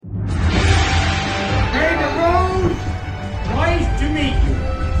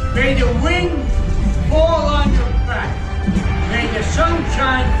May the wind fall on your back. May the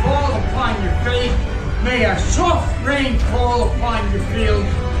sunshine fall upon your face. May a soft rain fall upon your fields.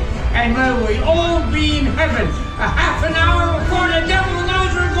 And may we all be in heaven a half an hour before the devil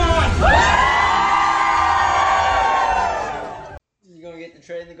knows we're gone. You gonna get the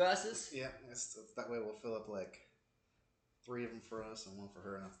tray and the glasses? Yeah, that way we'll fill up like 3 of them for us and 1 for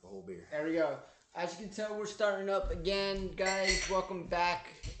her, and that's the whole beer. There we go. As you can tell, we're starting up again, guys. Welcome back.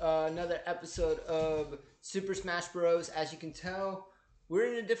 Another episode of Super Smash Bros. As you can tell, we're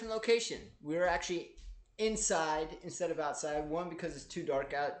in a different location. We're actually inside instead of outside. 1, because it's too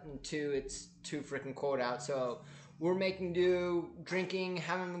dark out, and 2, it's too freaking cold out. So we're making do, drinking,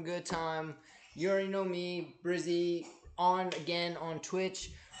 having a good time. You already know me, Brizzy, on again on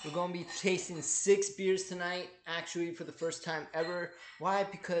Twitch. We're going to be tasting 6 beers tonight, actually for the first time ever. Why?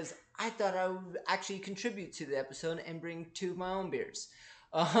 Because I thought I would actually contribute to the episode and bring 2 of my own beers.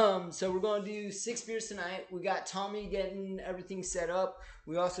 So we're going to do 6 beers tonight. We got Tommy getting everything set up.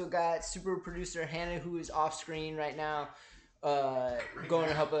 We also got super producer Hannah, who is off screen right now, going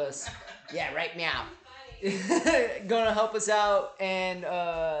to help us. Yeah, right now. Going to help us out. And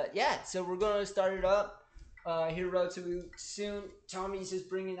yeah, so we're going to start it up here relatively soon. Tommy's just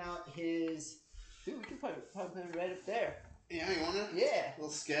bringing out his... Dude, we can probably put it right up there. Yeah, you want it? Yeah. A little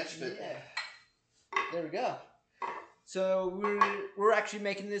sketch, but... Yeah. There we go. So we're actually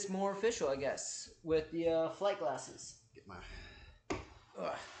making this more official, I guess, with the flight glasses. Get my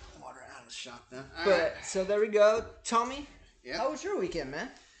water out of the shotgun. But so there we go. Tommy, yeah. How was your weekend, man?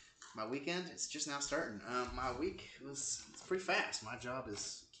 My weekend, it's just now starting. My week it's pretty fast. My job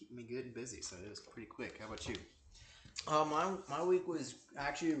is keeping me good and busy, so it was pretty quick. How about you? My week was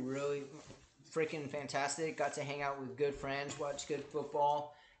actually really freaking fantastic. Got to hang out with good friends, watch good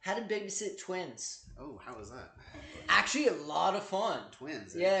football. Had to babysit twins. Oh, how was that? Actually, a lot of fun.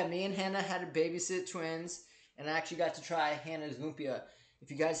 Twins? Eh? Yeah, me and Hannah had to babysit twins, and I actually got to try Hannah's lumpia. If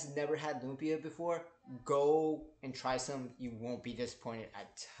you guys have never had lumpia before, go and try some. You won't be disappointed. I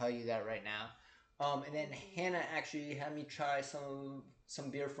tell you that right now. And then Hannah actually had me try some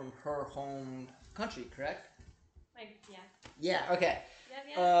beer from her home country, correct? Yeah. Yeah, okay.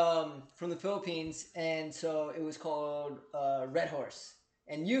 Yeah. From the Philippines, and so it was called Red Horse.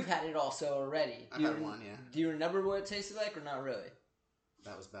 And you've had it also already. I've had one, yeah. Do you remember what it tasted like or not really?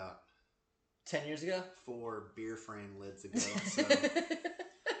 That was about 10 years ago? 4 beer frame lids ago, so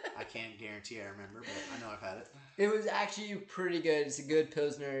I can't guarantee I remember, but I know I've had it. It was actually pretty good. It's a good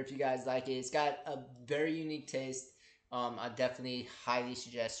Pilsner if you guys like it. It's got a very unique taste. I definitely highly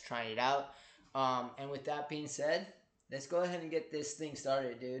suggest trying it out. And with that being said, let's go ahead and get this thing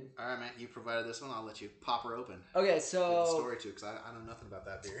started, dude. All right, man. You provided this one. I'll let you pop her open. Okay, Give so... the story too, because I know nothing about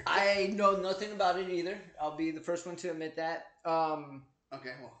that beer. I know nothing about it either. I'll be the first one to admit that.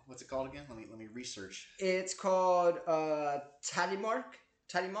 Okay, well, what's it called again? Let me research. It's called Tadimok.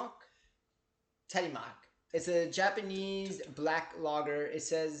 It's a Japanese black lager. It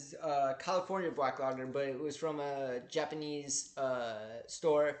says California black lager, but it was from a Japanese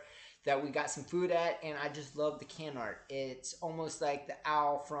store that we got some food at, and I just love the can art. It's almost like the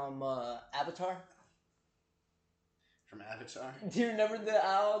owl from Avatar. From Avatar? Do you remember the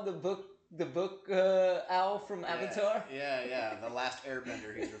owl, the book owl from Avatar? Yeah. The last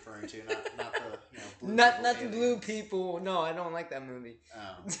Airbender he's referring to, not the blue not the aliens. blue people. No, I don't like that movie.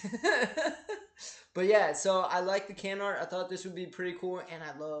 Oh. But yeah, so I like the can art. I thought this would be pretty cool, and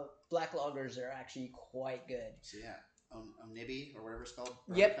I love black lagers. Are actually quite good. So yeah. Onibi, or whatever it's called,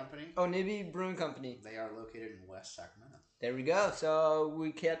 company. Onibi Brewing Company. They are located in West Sacramento. There we go. So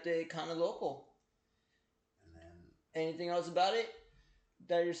we kept it kind of local. And then... Anything else about it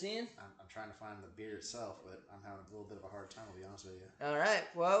that you're seeing? I'm trying to find the beer itself, but I'm having a little bit of a hard time, to be honest with you. All right.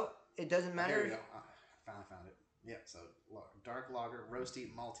 Well, it doesn't matter. Here we go. I finally found it. Yeah, so dark lager,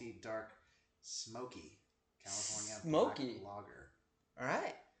 roasty, malty, dark, smoky, California Smoky. black lager. All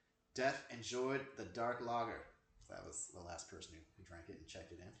right. Death enjoyed the dark lager. That was the last person who drank it and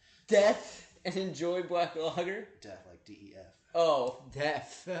checked it in. Death and enjoy black lager? Death, like D-E-F. Oh,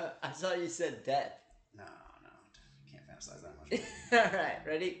 death. I thought you said death. No. Can't fantasize that much. All right,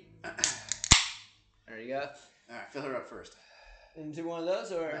 ready? There you go. All right, fill her up first. Into one of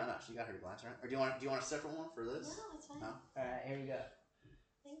those, or? No, she got her glass, right? Or do you want a separate one for this? No, it's fine. No? All right, here we go.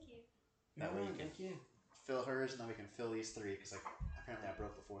 Thank you. That way you can thank you. fill hers, and then we can fill these 3, because apparently I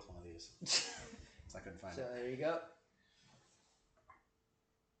broke the 4th one of these. So I couldn't find So it. there you go.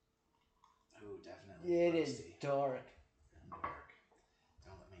 Ooh, definitely. It roasty. is dark. And dark.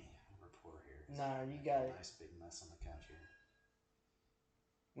 Don't let me pour here. No, you got it. Nice big mess on the couch here.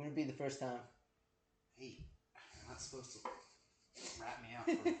 Wouldn't it be the first time? Hey, I'm not supposed to rat me out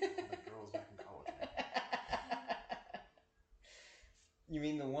for the girls back in college. Man. You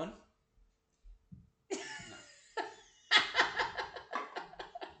mean the one?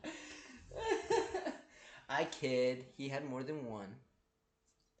 I kid. He had more than one.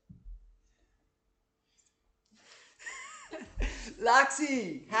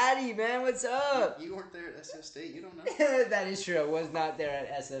 Loxy, Hattie, man, what's up? You weren't there at SF State. You don't know. That is true. I was not there at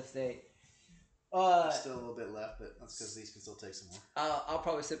SF State. There's still a little bit left, but that's because these can still take some more. I'll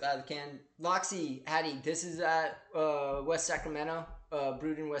probably sip out of the can. Loxy, Hattie, this is at West Sacramento,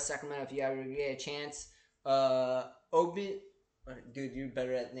 brewed in West Sacramento. If you ever get a chance, Obi, dude, you're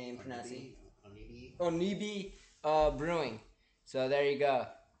better at name pronouncing. Onibi Brewing. So there you go.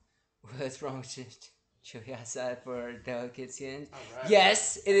 What's wrong with chilly outside for delicate skin? Right.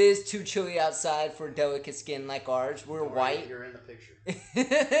 Yes, it is too chilly outside for delicate skin like ours. We're white. You're in the picture.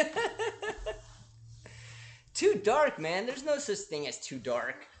 Too dark, man. There's no such thing as too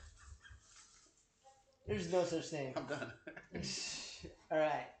dark. There's no such thing. I'm done. All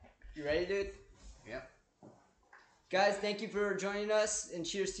right. You ready, dude? Yep. Guys, thank you for joining us, and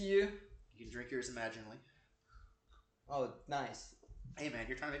cheers to you. You can drink yours imaginally. Oh, nice. Hey, man,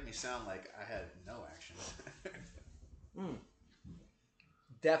 you're trying to make me sound like I had no action.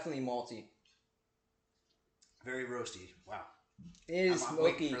 Definitely malty. Very roasty. Wow. It is I'm smoky.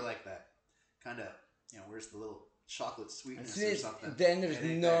 waiting for like that kind of, where's the little chocolate sweetness or something? Then there's It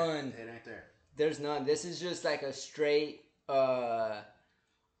ain't none. There. It ain't there. There's none. This is just like a straight,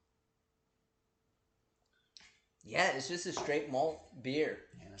 yeah, it's just a straight malt beer.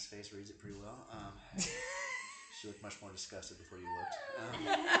 Hannah's face reads it pretty well. She looked much more disgusted before you looked.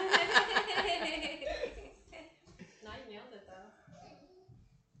 No, you nailed it though.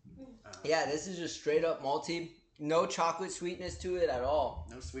 Yeah, this is just straight up malty. No chocolate sweetness to it at all.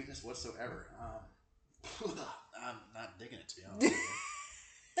 No sweetness whatsoever. I'm not digging it, to be honest with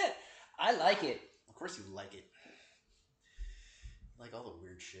you. I like it. Of course you like it. You like all the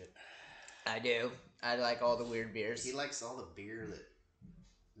weird shit. I do. I like all the weird beers. He likes all the beer that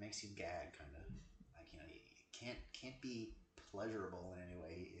makes you gag, kind of. Like, it can't be pleasurable in any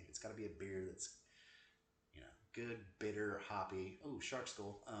way. It's got to be a beer that's, good, bitter, hoppy. Oh, shark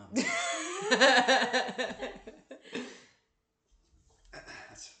skull. That's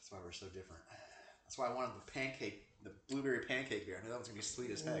why we're so different. That's why I wanted the blueberry pancake beer. I knew that was gonna be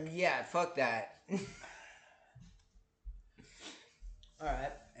sweet as heck. Yeah, fuck that. All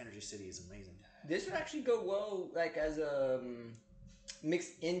right. Energy City is amazing. This would actually go well, like as a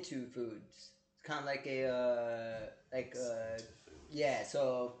mixed into foods. It's kind of like yeah.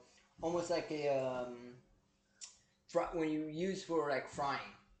 So almost like a when you use for like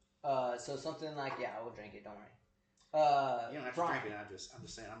frying. So something like I will drink it. Don't worry. You don't have to frying. drink it. I'm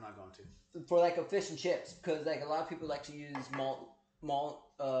just saying I'm not going to. For like a fish and chips, because like a lot of people like to use malt malt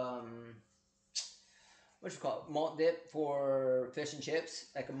dip for fish and chips,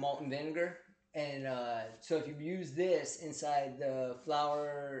 like a malt and vinegar. And so if you use this inside the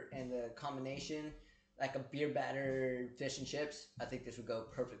flour and the combination, like a beer battered fish and chips, I think this would go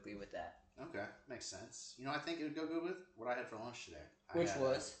perfectly with that. Okay, makes sense. I think it would go good with what I had for lunch today. I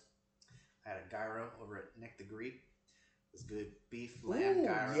had a gyro over at Nick the Greek. It was good beef, lamb Ooh,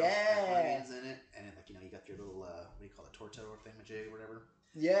 gyro. yeah. Had onions in it, and you got your little what do you call it, torto or thingamajig or whatever.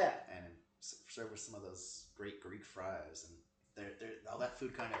 Yeah. And served with some of those great Greek fries, and they're all that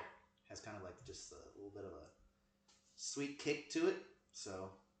food kind of has kind of like just a little bit of a sweet kick to it.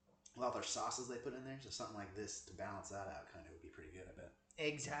 So a lot of their sauces they put in there, so something like this to balance that out kind of would be pretty good, I bet.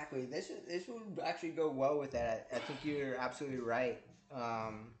 Exactly. This would actually go well with that. I think you're absolutely right.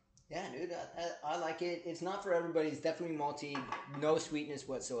 Yeah, dude, I like it. It's not for everybody. It's definitely malty, no sweetness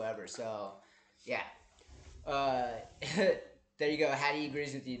whatsoever. So, yeah. There you go. Hattie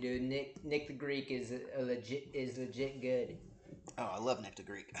agrees with you, dude. Nick the Greek is legit good. Oh, I love Nick the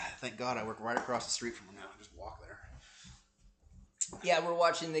Greek. Thank God I work right across the street from him now. I just walk there. Yeah, we're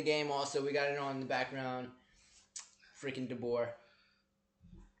watching the game also. We got it on in the background. Freaking DeBoer.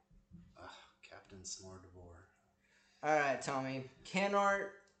 Captain S'more DeBoer. All right, Tommy. Can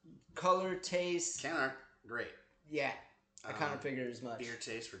art, color, taste. Can art, great. Yeah, I kind of figured as much. Beer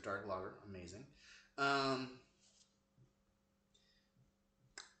taste for dark lager, amazing. My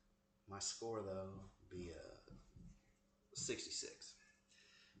score though would be 66.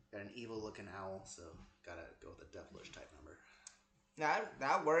 Got an evil looking owl, so gotta go with a devilish type number.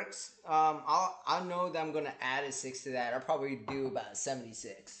 That works. I know that I'm gonna add a 6 to that. I'll probably do about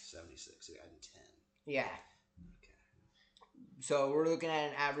 76. 76. So you're adding 10. Yeah. Okay. So we're looking at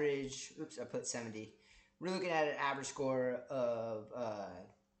an average. Oops, I put 70. We're looking at an average score of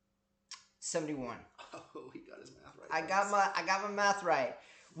 71. Oh, he got his math right. I got my math right.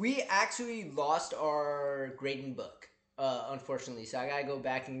 We actually lost our grading book, unfortunately. So I gotta go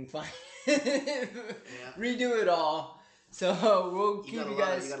back and find redo it all. So we'll keep you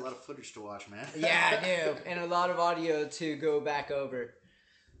guys. You got a lot of footage to watch, man. Yeah, I do, and a lot of audio to go back over.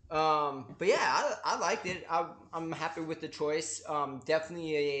 But yeah, I liked it. I'm happy with the choice.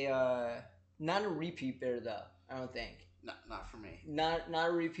 Definitely a not a repeat beer though. I don't think. Not for me. Not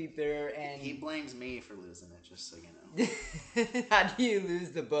a repeat beer, and he blames me for losing it. Just so you know. How do you lose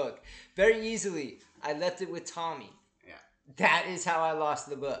the book? Very easily. I left it with Tommy. Yeah. That is how I lost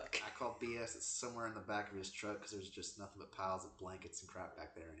the book. I call BS. It's somewhere in the back of his truck because there's just nothing but piles of blankets and crap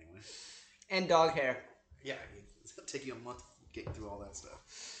back there anyway. And dog hair. Yeah, it'll take you a month getting through all that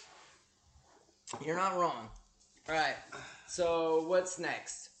stuff. You're not wrong. All right. So what's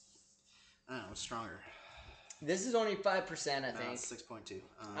next? I don't know. What's stronger? This is only 5%, I think. It's 6.2.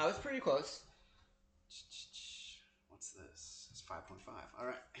 I was pretty close. What's this? It's 5.5. All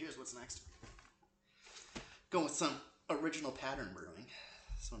right. Here's what's next. Going with some original pattern brewing.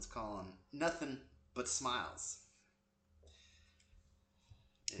 This one's called Nothing But Smiles.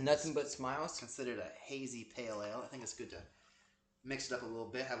 Nothing But Smiles? Considered a hazy pale ale. I think it's good to mix it up a little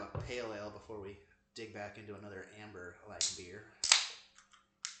bit. Have a pale ale before we dig back into another amber-like beer.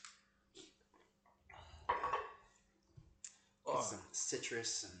 Get some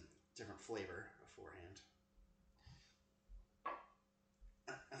citrus and different flavor beforehand.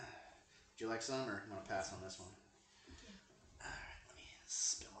 Would you like some, or you want to pass on this one? All right, let me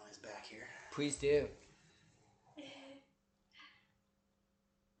spill on his back here. Please do.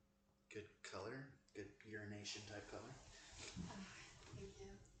 Good color, good urination type color. Thank you.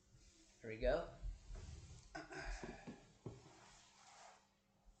 There we go.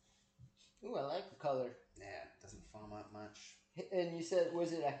 Ooh, I like the color. Yeah, it doesn't foam up much. And you said,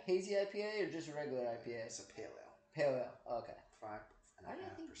 was it a hazy IPA or just a regular IPA? It's a pale ale. Pale ale. Okay.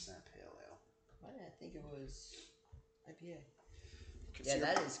 5.5% pale ale. Why did I think it was IPA? Yeah,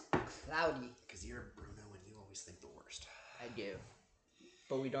 that is cloudy. Because you're Bruno and you always think the worst. I do.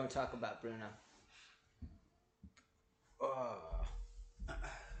 But we don't talk about Bruno.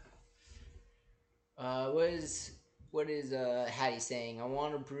 What is Hattie saying? I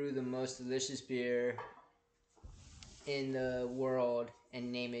want to brew the most delicious beer in the world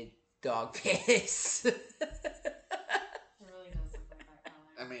and name it Dog Piss. It really does look like that color.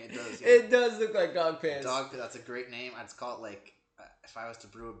 I mean, it does. Yeah. It does look like Dog Piss. Dog Piss, that's a great name. I'd call it like, if I was to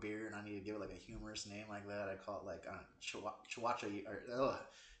brew a beer and I need to give it like a humorous name like that, I'd call it like Chihuahua, or no,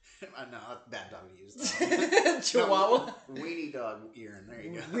 that's bad dog to use. Chihuahua? No, weenie dog urine. There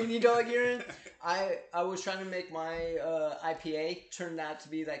you go. Weenie dog urine? I was trying to make my IPA. Turned out to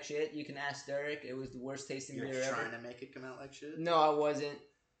be like shit. You can ask Derek. It was the worst tasting You're beer ever. trying to make it come out like shit? No, I wasn't.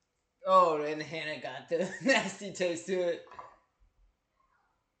 Oh, and Hannah got the nasty taste to it.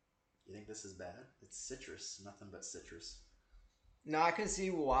 You think this is bad? It's citrus. Nothing but citrus. No, I can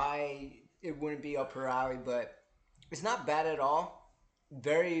see why it wouldn't be up her alley, but it's not bad at all.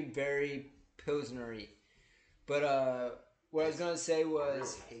 Very, very Pilsner-y. But what I was going to say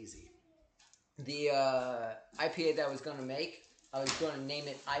was really hazy. The IPA that I was going to make, I was going to name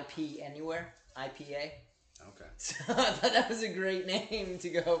it IP Anywhere. IPA. Okay. So I thought that was a great name to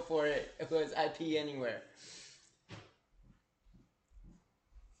go for it. It was IP Anywhere.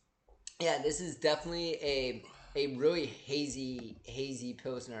 Yeah, this is definitely a really hazy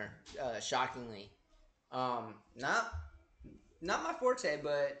Pilsner, shockingly. Not my forte,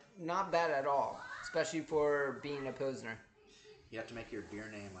 but not bad at all, especially for being a Pilsner. You have to make your beer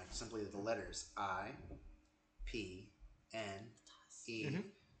name like simply the letters I, P, N, E,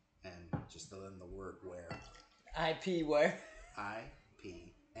 and just then the word where. IP where? I,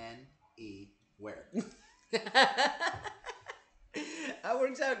 P, N, E, where. That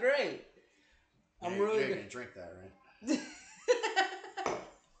works out great. I'm You're really gonna good. drink that, right?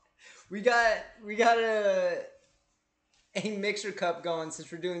 We got a mixer cup going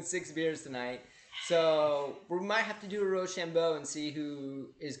since we're doing 6 beers tonight. So we might have to do a Rochambeau and see who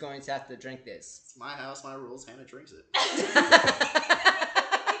is going to have to drink this. It's my house, my rules. Hannah drinks it.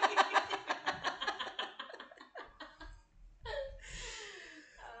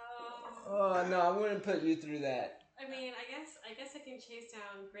 Oh no, I wouldn't put you through that. I mean, I guess I can chase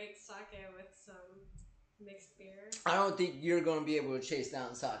down great sake with some mixed beer. I don't think you're going to be able to chase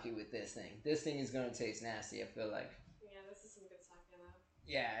down sake with this thing. This thing is going to taste nasty, I feel like. Yeah, this is some good sake though.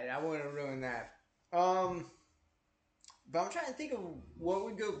 Yeah, I wouldn't ruin that. But I'm trying to think of what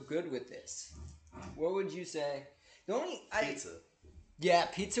would go good with this. What would you say? Pizza. Yeah,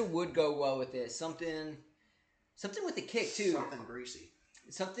 pizza would go well with this. Something with a kick too. Something greasy.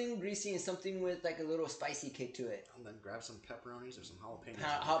 Something greasy and something with like a little spicy kick to it. And then grab some pepperonis or some jalapenos.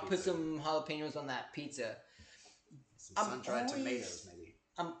 I'll put some jalapenos on that pizza. Some sun-dried tomatoes, maybe.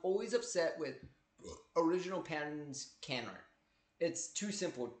 I'm always upset with Original Patterns can art. It's too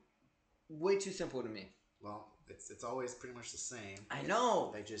simple. Way too simple to me. Well, it's always pretty much the same. I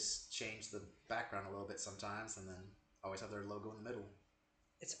know. They just change the background a little bit sometimes, and then always have their logo in the middle.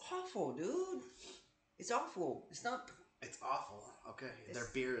 It's awful, dude. It's awful. It's not... It's awful. Okay. Their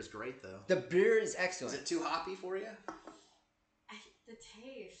beer is great, though. The beer is excellent. Is it too hoppy for you? The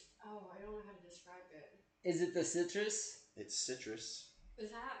taste. Oh, I don't know how to describe it. Is it the citrus? It's citrus.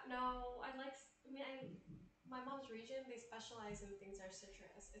 Is that no? My mom's region, they specialize in things that are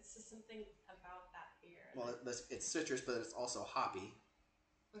citrus. It's just something about that beer. Well, it's citrus, but it's also hoppy.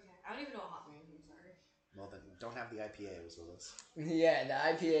 Okay, I don't even know what hop means. I'm sorry. Well, then don't have the IPA with us. Yeah, the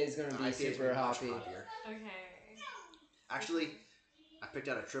IPA is going to be IPA is super much hoppy. hoppier. Okay. Actually, I picked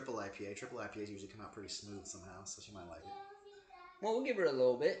out a triple IPA. Triple IPAs usually come out pretty smooth somehow, so she might like it. Well, we'll give her a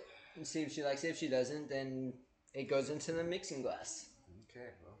little bit and see if she likes it. If she doesn't, then it goes into the mixing glass. Okay,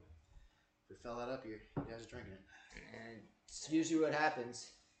 well, if we fill that up, you guys are drinking it. And it's usually what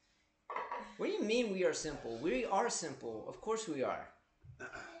happens. What do you mean we are simple? We are simple. Of course we are.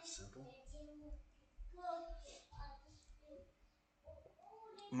 Simple.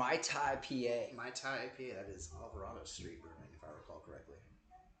 Mai Tai PA. Mai Tai IPA, that is Alvarado Street Brewing, if I recall correctly.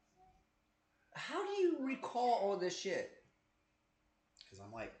 How do you recall all this shit? Because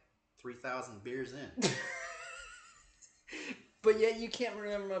I'm like 3,000 beers in. But yet you can't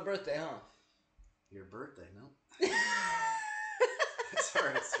remember my birthday, huh? Your birthday, no?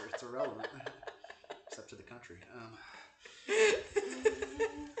 Sorry, it's irrelevant. Except to the country.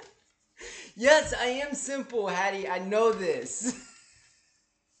 Yes, I am simple, Hattie. I know this.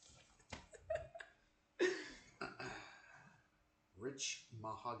 Rich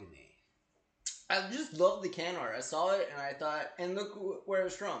Mahogany. I just love the can art. I saw it and I thought, and look where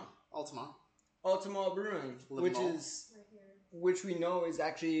it's from. Altamont. Altamont Brewing, Living Malt. Right here. which we know is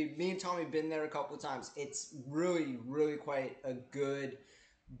actually, me and Tommy been there a couple of times. It's really, really quite a good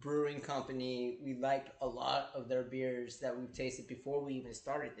brewing company. We liked a lot of their beers that we've tasted before we even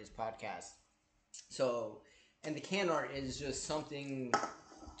started this podcast. So, and the can art is just something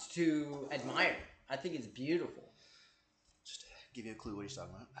to admire. I think it's beautiful. Just to give you a clue what he's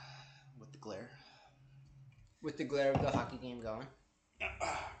talking about. With the glare. With the glare of the hockey game going.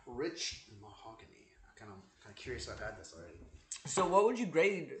 Rich Mahogany. I'm kind of curious if I've had this already. So what would you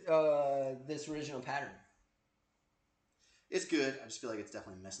grade this original pattern? It's good. I just feel like it's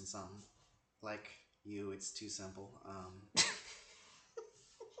definitely missing something. Like you, it's too simple.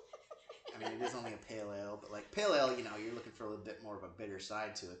 I mean, it is only a pale ale, but like pale ale, you know, you're looking for a little bit more of a bitter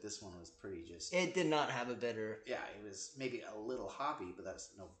side to it. This one was pretty just... It did not have a bitter. Yeah, it was maybe a little hoppy, but that's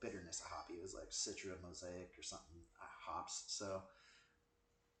no bitterness of hoppy. It was like Citra Mosaic or something, hops. So,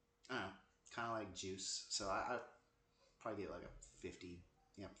 I don't know, kind of like juice. So I probably get like a 50,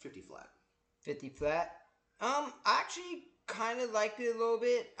 50 flat. 50 flat. I actually kind of liked it a little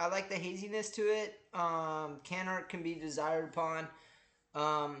bit. I like the haziness to it. Can art can be desired upon.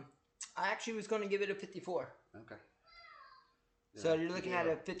 I actually was going to give it a 54. Okay. So you're looking at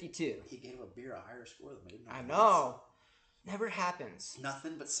a 52. He gave a beer a higher score than me. I know. Never happens.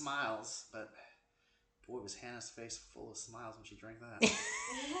 Nothing but smiles, but boy, was Hannah's face full of smiles when she drank that.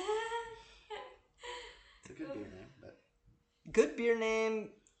 It's a good beer name, but Good beer name.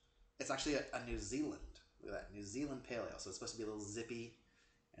 it's actually a New Zealand. Look at that, New Zealand pale ale. So it's supposed to be a little zippy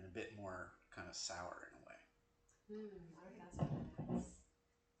and a bit more kind of sour in a way. Okay, that's nice.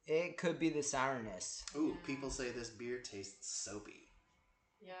 It could be the sourness. Ooh, people say this beer tastes soapy.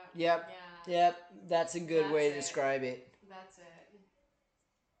 Yeah. Yep. Yeah. Yep. That's a good That's way to it. describe it. That's it.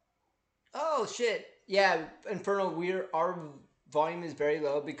 Oh, shit. Yeah, Infernal, our volume is very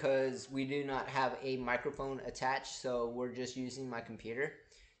low because we do not have a microphone attached, so we're just using my computer.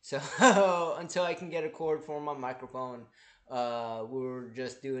 So until I can get a cord for my microphone, we're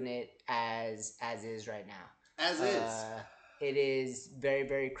just doing it as is right now. As is. It is very,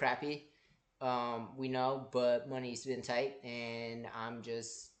 very crappy. We know, but money's been tight, and I'm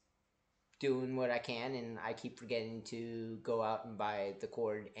just doing what I can, and I keep forgetting to go out and buy the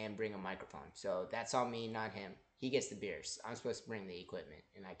cord and bring a microphone. So that's on me, not him. He gets the beers. I'm supposed to bring the equipment,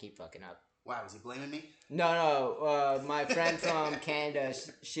 and I keep fucking up. Wow, is he blaming me? No. My friend from Canada,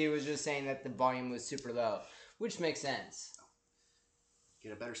 she was just saying that the volume was super low, which makes sense.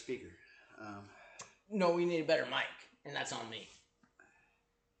 Get a better speaker. No, we need a better mic, and that's on me.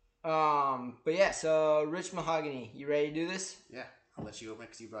 But yeah, so Rich Mahogany, you ready to do this? Yeah, I'll let you open it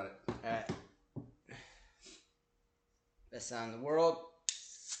because you brought it. Alright. Best sound in the world.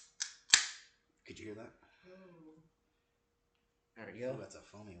 hear that? Ooh. There we Ooh, go. that's a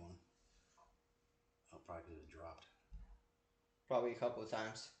foamy one. Oh, probably could have dropped. Probably a couple of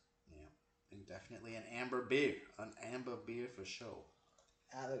times. Yeah. And definitely an amber beer. An amber beer for sure.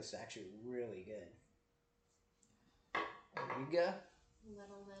 That looks actually really good. There you go.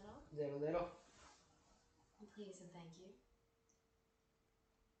 Little. Little. Please and thank you.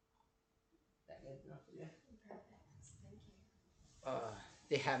 That good enough for you? Perfect. Thank you.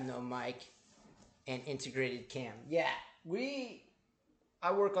 They have no mic and integrated cam. Yeah,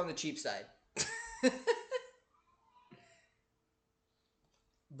 I work on the cheap side.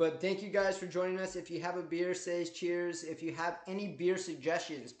 But thank you guys for joining us. If you have a beer, say cheers. If you have any beer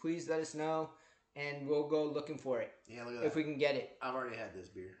suggestions, please let us know, and we'll go looking for it. Yeah, look at that. If we can get it. I've already had this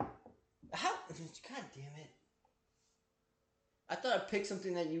beer. How? God damn it. I thought I'd pick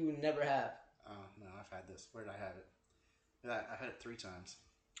something that you would never have. Oh, no, I've had this. Where did I have it? I've had it 3 times.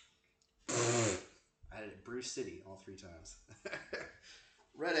 I had it at Brew City all 3 times.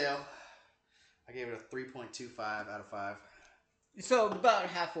 Red Ale. I gave it a 3.25 out of 5. So about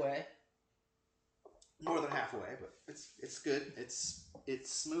halfway. More than halfway, but it's good. It's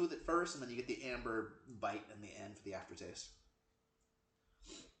smooth at first, and then you get the amber bite in the end for the aftertaste.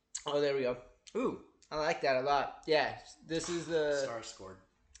 Oh, there we go. Ooh, I like that a lot. Yeah, this is the Star scored.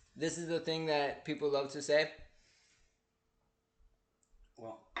 This is the thing that people love to say.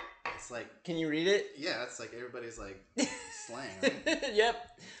 Well, it's like, Can you read it? yeah, it's like everybody's like slang, right?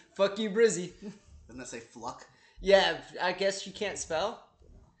 Yep. Fuck you, Brizzy. Doesn't that say fluck? Yeah, I guess she can't spell.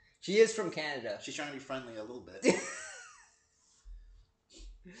 She is from Canada. She's trying to be friendly a little bit.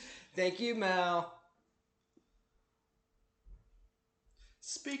 Thank you, Mel.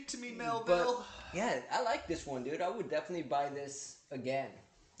 Speak to me, Melville. Yeah, I like this one, dude. I would definitely buy this again.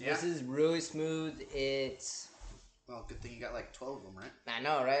 Yeah? This is really smooth. It's... Well, good thing you got like 12 of them, right? I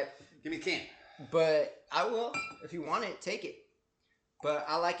know, right? Give me a can. But I will. If you want it, take it. But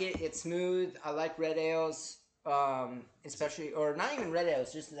I like it. It's smooth. I like red ales. Especially, or not even red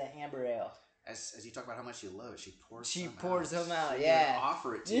ales, just the amber ale. As you talk about how much you love it, she pours them out, She yeah. didn't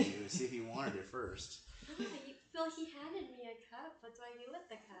offer it to you to see if you wanted it first. Phil, he handed me a cup. What do I do with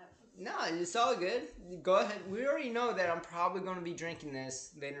the cup? No, it's all good. Go ahead. We already know that I'm probably going to be drinking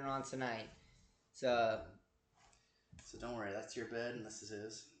this later on tonight. So don't worry, that's your bed and this is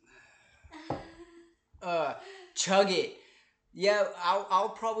his. chug it. Yeah, I'll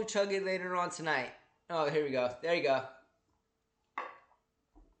probably chug it later on tonight. Oh, here we go. There you go.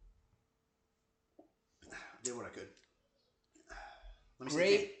 Did what I could. Let me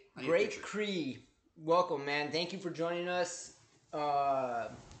see. Great Cree. Welcome, man. Thank you for joining us.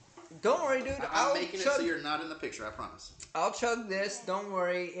 Don't worry, dude. I'm making it so you're not in the picture, I promise. I'll chug this. Don't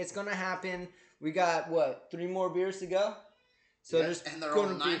worry. It's going to happen. We got, 3 more beers to go? So yes, and they're all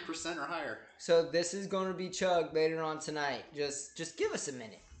 9% or higher. So this is going to be chugged later on tonight. Just give us a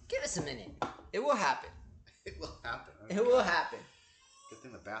minute. Give us a minute. It will happen. It will happen. It will happen. Good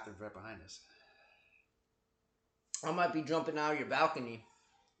thing the bathroom's right behind us. I might be jumping out of your balcony.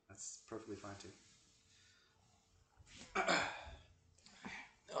 That's perfectly fine too.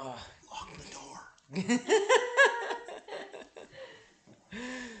 Lock the door.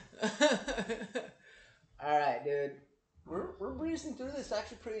 All right, dude. We're breezing through this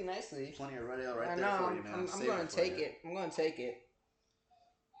actually pretty nicely. Plenty of red ale right I there know. for you, man. I'm going to take it. I'm going to take it.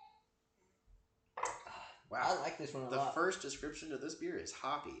 Wow. I like this one a lot. The first description to this beer is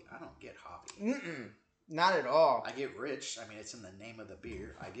hoppy. I don't get hoppy. Mm-mm. Not at all. I get rich. I mean, it's in the name of the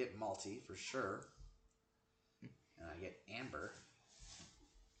beer. I get malty for sure. And I get amber.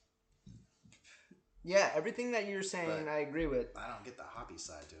 Yeah, everything that you're saying, But I agree with. I don't get the hoppy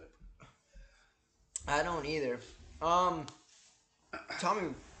side to it. I don't either.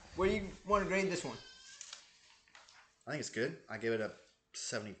 Tommy, where do you want to grade this one? I think it's good. I give it a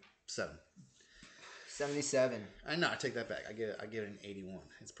 77. 77. I know. I take that back. I give it an 81.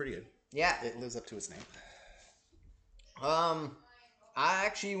 It's pretty good. Yeah. It lives up to its name. I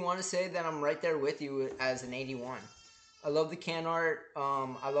actually want to say that I'm right there with you as an 81. I love the can art.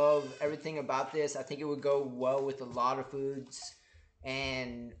 I love everything about this. I think it would go well with a lot of foods.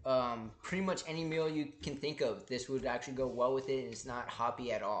 And pretty much any meal you can think of, this would actually go well with it. And it's not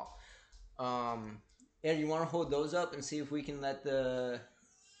hoppy at all. Ed, you want to hold those up and see if we can let the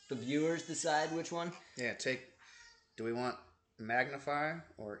viewers decide which one? Yeah, do we want Magnify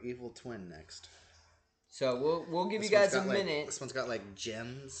or Evil Twin next? So we'll give you guys a minute. This one's got like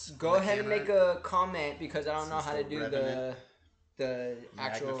gems. Go ahead and make a comment because I don't know how to do the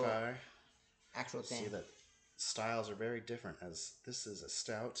actual thing. See that styles are very different, as this is a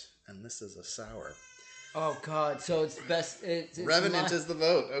stout and this is a sour. Oh God! So it's the best. It's Revenant my- is the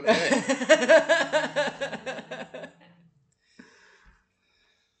vote. Okay.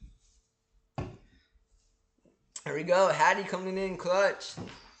 There we go. Hattie coming in clutch.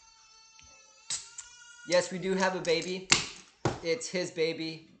 Yes, we do have a baby. It's his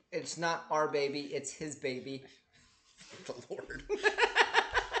baby. It's not our baby. It's his baby. The Lord.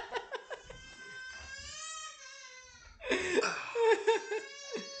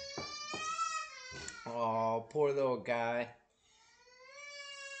 Oh, poor little guy.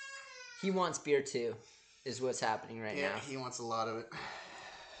 He wants beer too, is what's happening right Yeah, now. he wants a lot of it.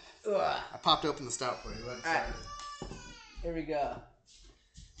 Ugh. I popped open the stout for you. Go ahead and All right. try it. Here we go.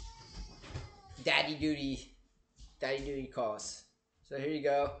 Daddy duty calls. So here you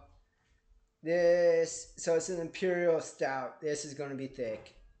go. So it's an imperial stout. This is gonna be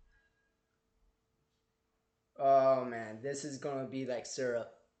thick. Oh man, this is gonna be like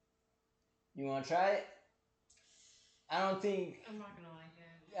syrup. You wanna try it? I don't think. I'm not gonna like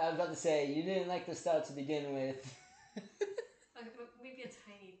it. I was about to say you didn't like the stout to begin with. Maybe a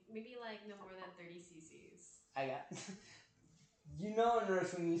tiny, maybe like no more than 30 cc's. I got. You know a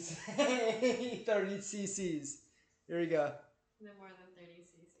nurse when you say 30 cc's. Here we go. No more than 30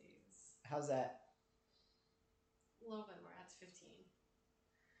 cc's. How's that? A little bit more. That's 15.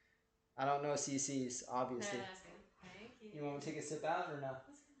 I don't know cc's, obviously. No, that's good. Thank you. You want me to take a sip out or no?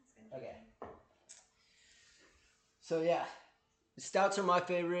 That's good. That's good. Okay. So yeah, stouts are my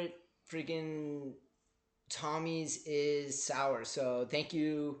favorite. Freaking Tommy's is sour. So thank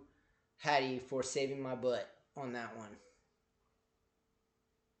you, Hattie, for saving my butt on that one.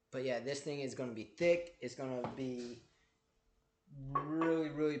 But yeah, this thing is gonna be thick. It's gonna be really,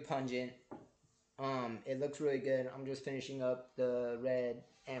 really pungent. It looks really good. I'm just finishing up the red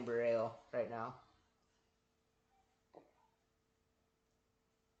amber ale right now.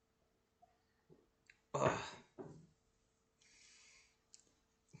 Ugh.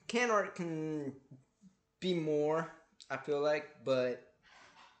 Can art can be more, I feel like, but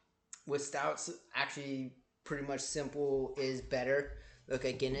with stouts, actually pretty much simple is better. Look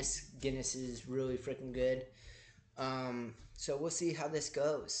at Guinness. Guinness is really freaking good. So we'll see how this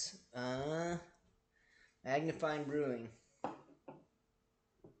goes. Magnifying Brewing.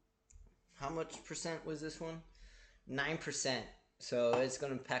 How much percent was this one? 9%. So it's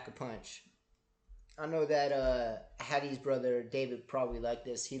gonna pack a punch. I know that Hattie's brother David probably liked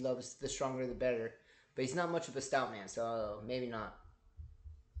this. He loves the stronger the better, but he's not much of a stout man, so maybe not.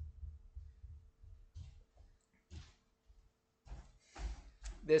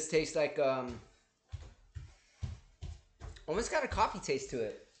 This tastes like almost got a coffee taste to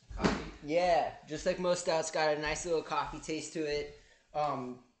it. Coffee? Yeah, just like most stouts, got a nice little coffee taste to it.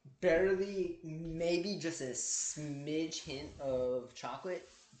 Barely, maybe just a smidge hint of chocolate,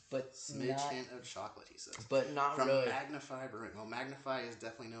 but Smidge not, hint of chocolate, he says. but not From really. Magnify Brewing. Well, Magnify is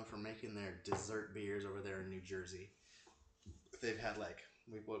definitely known for making their dessert beers over there in New Jersey. They've had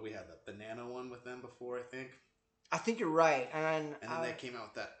we had the banana one with them before, I think. I think you're right, and then they came out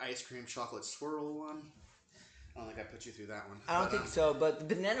with that ice cream chocolate swirl one. I don't think I put you through that one. I don't think so. But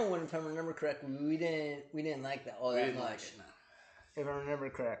the banana one, if I remember correctly, we didn't like that all We that didn't much. like it, no. If I remember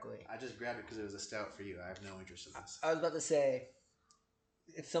correctly, I just grabbed it because it was a stout for you. I have no interest in this. I was about to say,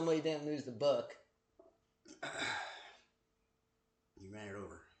 if somebody didn't lose the book, You ran it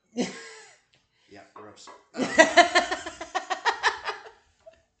over. Yeah, gross.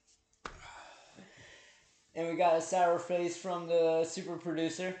 And we got a sour face from the super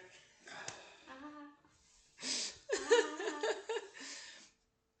producer.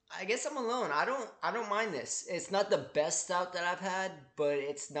 I guess I'm alone. I don't mind this. It's not the best stout that I've had, but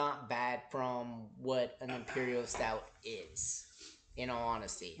it's not bad from what an imperial stout is. In all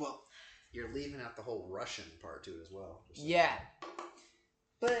honesty. Well, you're leaving out the whole Russian part to it as well. Yeah.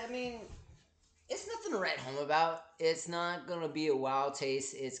 But I mean, it's nothing to write home about. It's not gonna be a wild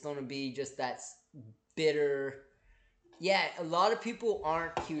taste. It's gonna be just that bitter. Yeah, a lot of people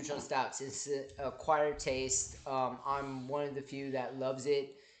aren't huge on stouts. It's an acquired taste. I'm one of the few that loves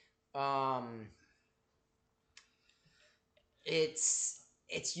it. It's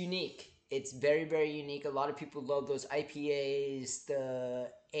unique. It's very, very unique. A lot of people love those IPAs, the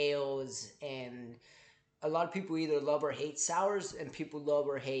ales, and a lot of people either love or hate sours, and people love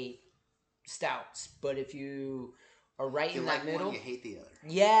or hate stouts. But if you are right You in like that middle, one, you hate the other.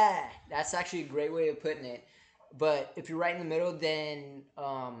 yeah, that's actually a great way of putting it. But if you're right in the middle, then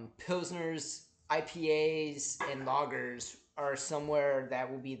Pilsners, IPAs, and lagers are somewhere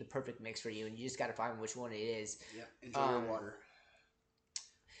that will be the perfect mix for you, and you just got to find which one it is. Yep. Enjoy your water.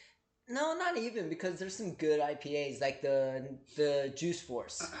 No, not even, because there's some good IPAs like the Juice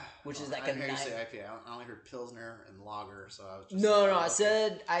Force, which is like I a didn't hear you nine. say IPA. I only heard Pilsner and Lager, so I was just No, like, no, oh, I okay.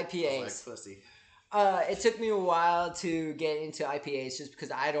 said I IPAs. was like pussy. It took me a while to get into IPAs just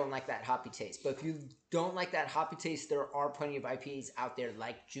because I don't like that hoppy taste. But if you don't like that hoppy taste, there are plenty of IPAs out there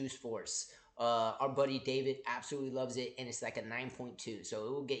like Juice Force. Our buddy David absolutely loves it, and it's like a 9.2, so it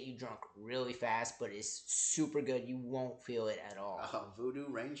will get you drunk really fast, but it's super good. You won't feel it at all. Voodoo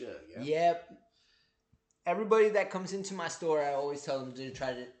Ranger. Yeah. Yep. Everybody that comes into my store, I always tell them to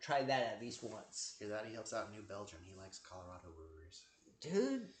try that at least once. Hear that? He helps out New Belgium. He likes Colorado breweries.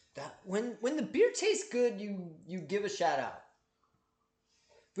 Dude, that when the beer tastes good, you give a shout out.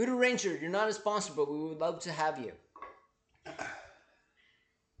 Voodoo Ranger, you're not a sponsor, but we would love to have you.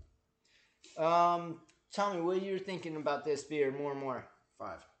 Tommy, what are you thinking about this beer more and more?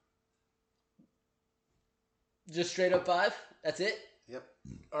 5. Just straight up 5? That's it? Yep.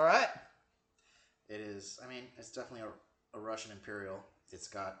 All right. It is. I mean, it's definitely a Russian Imperial. It's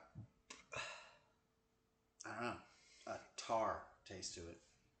got, I don't know, a tar taste to it.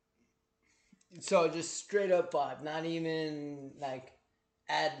 So just straight up 5, not even like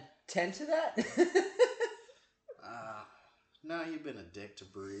add 10 to that? No, you've been a dick to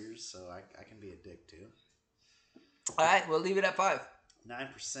brewers, so I can be a dick too. All right, we'll leave it at 5.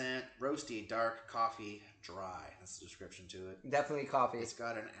 9% roasty, dark coffee, dry. That's the description to it. Definitely coffee. It's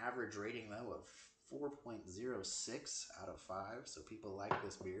got an average rating though of 4.06 out of 5, so people like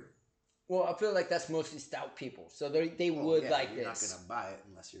this beer. Well, I feel like that's mostly stout people, so they Well, would yeah, like you're this. not gonna buy it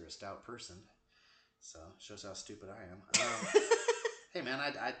unless you're a stout person. So shows how stupid I am. Hey man,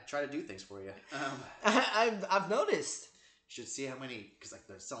 I try to do things for you. I've noticed. You should see how many, because like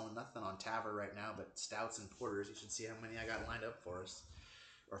they're selling nothing on Tavern right now, but stouts and porters. You should see how many I got lined up for us,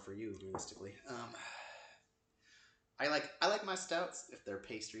 or for you, realistically. I like my stouts if they're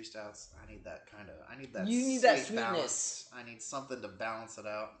pastry stouts. I need that You need that sweet sweetness. balance. I need something to balance it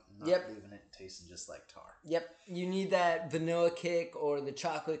out, not Yep. leaving it tasting just like tar. Yep, you need that vanilla kick or the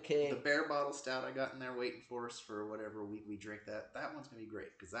chocolate kick. The Bear Bottle Stout I got in there waiting for us for whatever week we drink that one's gonna be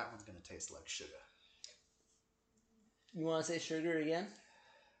great because that one's gonna taste like sugar. You want to say sugar again?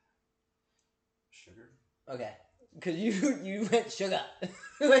 Sugar? Okay, because you went sugar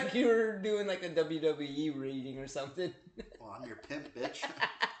like you were doing like a WWE reading or something. Well, I'm your pimp, bitch.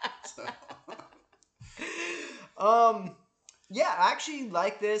 So. Yeah, I actually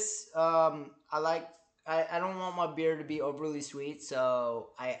like this. I don't want my beer to be overly sweet, so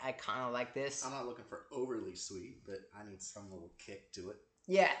I kind of like this. I'm not looking for overly sweet, but I need some little kick to it.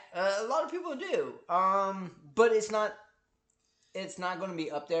 Yeah, a lot of people do. But it's not going to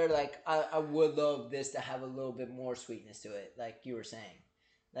be up there. Like I would love this to have a little bit more sweetness to it, like you were saying,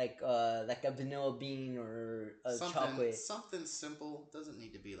 like a vanilla bean or a chocolate. Something simple. Doesn't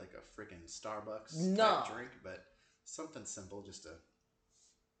need to be like a freaking Starbucks type drink, but something simple just to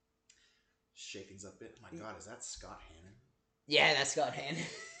shake things up a bit. Oh my God, is that Scott Hannon? Yeah, that's Scott Hannon.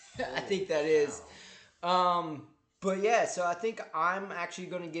 I Holy think that is. But yeah, so I think I'm actually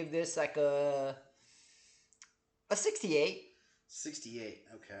going to give this like a 68. 68.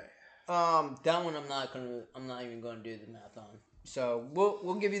 Okay. That one I'm not even going to do the math on. So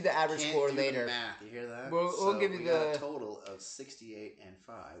we'll give you the average Can't score do the later. math. You hear that? We'll give you we got the a total of 68 and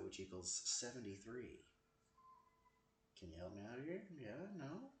 5, which equals 73. Can you help me out here? Yeah,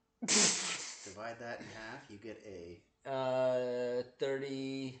 no. Divide that in half. You get a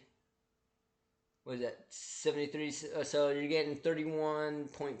 30. What is that? 73. So you're getting 31.5.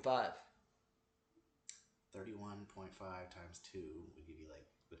 31.5 times 2 would give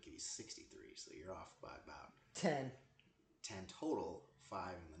you 63. So you're off by about 10 total, 5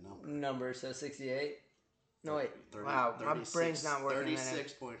 in the number. So 68. No wait. 30, Wow, my 36, brain's not working.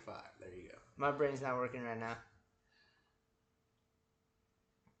 36.5. There you go. My brain's not working right now.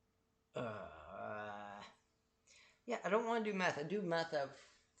 Yeah, I don't want to do math. I do math at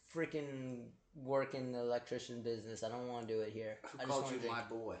freaking work in the electrician business. I don't want to do it here. Who I just called wanna you drink. my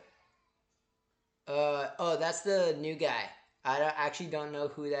boy? That's the new guy. Actually don't know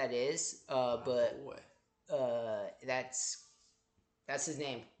who that is. But Boy. that's his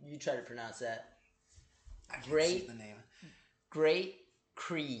name. You try to pronounce that. I can't Great. see the name. Great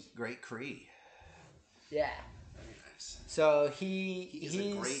Cree. Great Cree. Yeah. Very nice. So He's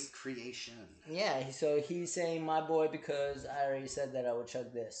a great creation. Yeah, so he's saying my boy because I already said that I would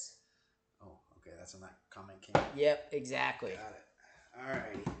chug this. Oh, okay. That's when that comment came. Yep, exactly. Got it.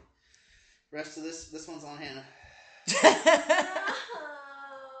 Alrighty. Rest of this one's on Hannah.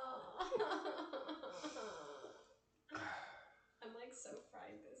 I'm like so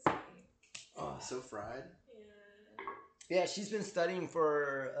fried this week. So fried. Yeah. Yeah, she's been studying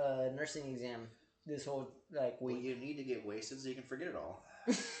for a nursing exam this whole Well, week. you need to get wasted so you can forget it all.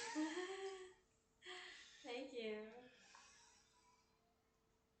 Thank you.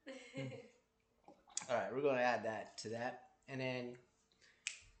 All right, we're gonna add that to that, and then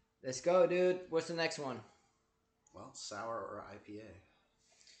let's go, dude. What's the next one? Well, sour or IPA.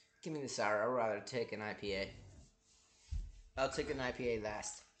 Give me the sour. I'd rather take an IPA. I'll take an IPA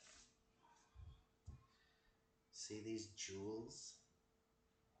last. See these jewels?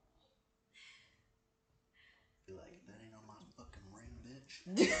 Be like, that ain't on my fucking ring,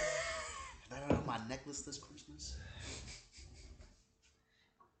 bitch. That ain't on my necklace this Christmas.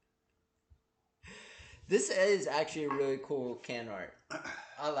 This is actually a really cool can art.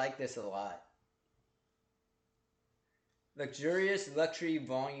 I like this a lot. Luxurious Luxury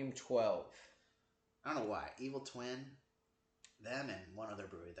Volume 12. I don't know why. Evil Twin, them and one other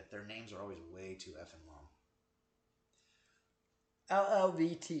brewery, like their names are always way too effing long.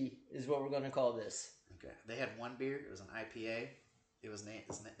 LLVT is what we're going to call this. Okay. They had one beer. It was an IPA. It was the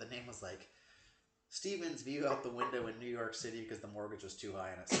name was like Steven's View Out the Window in New York City because the mortgage was too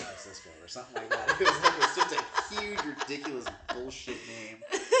high in San Francisco or something like that. It was just a huge, ridiculous bullshit name.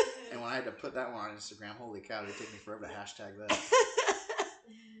 And when I had to put that one on Instagram, holy cow, it took me forever to hashtag that.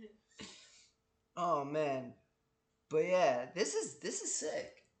 Oh man. But yeah, this is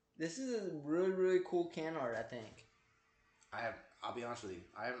sick. This is a really, really cool can art, I think. I'll be honest with you,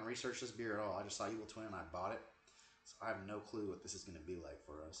 I haven't researched this beer at all. I just saw Evil Twin and I bought it. So I have no clue what this is going to be like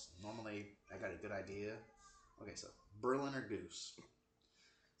for us. Normally, I got a good idea. Okay, so Berliner Goose.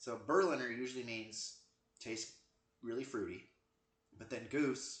 So Berliner usually means tastes really fruity, but then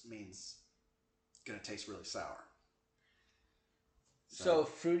Goose means going to taste really sour. So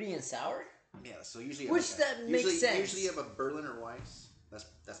fruity and sour? Yeah, so usually makes sense. Usually you have a Berliner Weiss.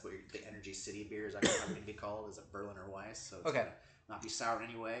 That's what the Energy City beers are going to be called, is a Berliner Weiss. So it's going to not be sour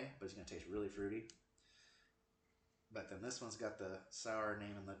anyway, but it's going to taste really fruity. But then this one's got the sour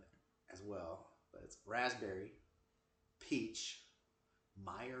name in as well. But it's raspberry, peach,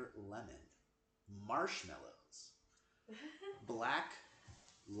 Meyer lemon, marshmallows, black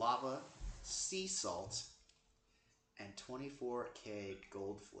lava, sea salt, and 24K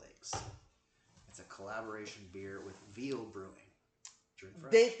Gold Flakes. It's a collaboration beer with Veal Brewing. Drink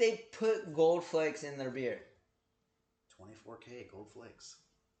fresh. They put Gold Flakes in their beer. 24K Gold Flakes.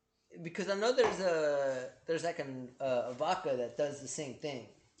 Because I know there's like a vodka that does the same thing.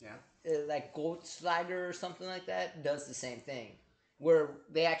 Yeah. Like Goldschlager or something like that does the same thing. Where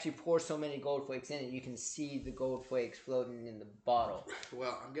they actually pour so many Gold Flakes in it, you can see the Gold Flakes floating in the bottle.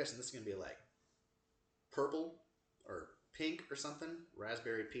 Well, I'm guessing this is going to be like purple or pink or something.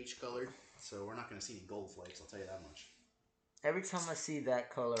 Raspberry peach colored. So we're not going to see any Gold Flakes, I'll tell you that much. Every time I see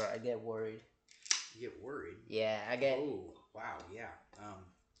that color, I get worried. You get worried? Yeah, I get... Oh, wow, yeah.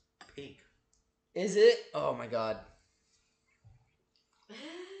 Pink. Is it? Oh my god.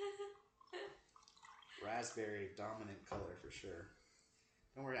 Raspberry dominant color for sure.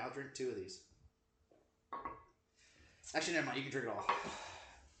 Don't worry, I'll drink 2 of these. Actually, never mind. You can drink it all.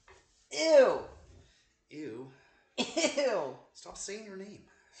 Ew. Ew. Ew. Stop saying your name.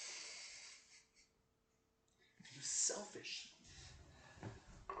 You selfish.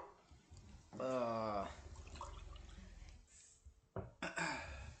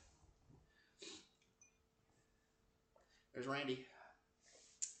 There's Randy.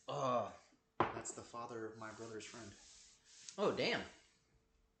 That's the father of my brother's friend. Oh, damn.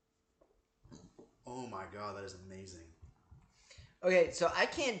 Oh my god, that is amazing. Okay, so I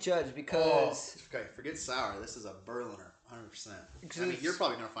can't judge because... Oh, okay, forget sour. This is a Berliner, 100%. I mean, It's- you're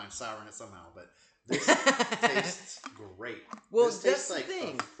probably going to find sour in it somehow, but this tastes great. Well, this that's tastes the like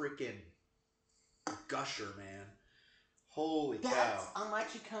thing. a freaking gusher, man. Holy cow. I'm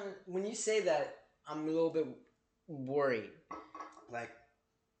actually kind of... When you say that, I'm a little bit worried. Like,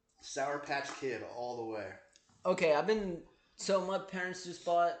 Sour Patch Kid all the way. Okay, So my parents just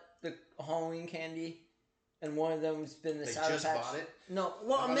bought the Halloween candy, and one of them's been the They Sour just Patch. bought it? No,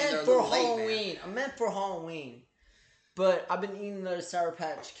 well, I I mean, meant they're a for little late, man. Halloween. I meant for Halloween. But I've been eating those Sour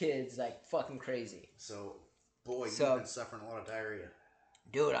Patch Kids like fucking crazy. So, boy, you've So- been suffering a lot of diarrhea.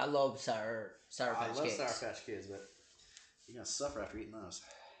 Dude, I love Sour I Patch love Kids. Sour Patch Kids, but you're going to suffer after eating those.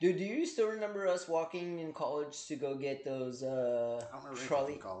 Dude, do you still remember us walking in college to go get those I don't remember trolley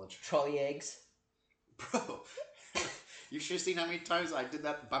anything from college. trolley eggs? Bro, you should have seen how many times I did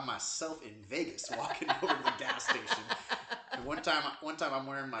that by myself in Vegas, walking over to the gas station. And one time I'm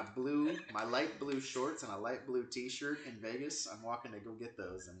wearing my light blue shorts and a light blue T-shirt in Vegas. I'm walking to go get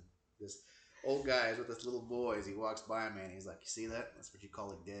those, and this old guy is with this little boy. As he walks by me, and he's like, "You see that? That's what you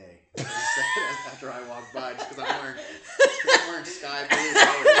call a gay." That's what he said after I walked by, just because I'm wearing I believe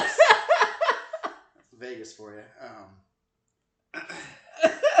Vegas. That's Vegas for you.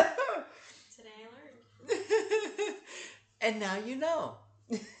 Today I learned. And now you know.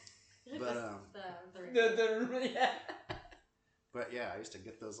 But Yeah. but yeah, I used to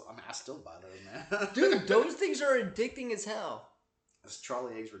get those. I mean, I still buy those, man. Dude, those things are addicting as hell. Those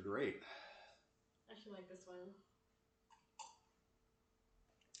trolley eggs were great. I actually like this one.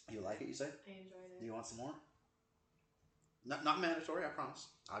 You like it? You say? I enjoyed Do it. you want some more? Not mandatory, I promise.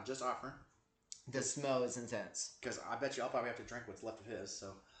 I'll just offer. The smell is intense. Because I bet you I'll probably have to drink what's left of his. So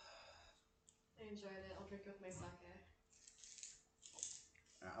I enjoyed it. I'll drink it with my sake.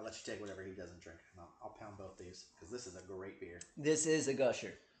 I'll let you take whatever he doesn't drink. And I'll pound both these because this is a great beer. This is a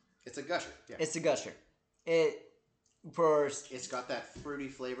gusher. It's a gusher. Yeah. It's a gusher. It's got that fruity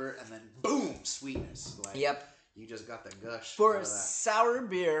flavor and then boom, sweetness. Like, Yep. You just got the gush. For out a of that. sour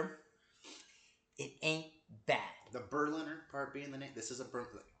beer, it ain't bad. The Berliner part being the name. This is a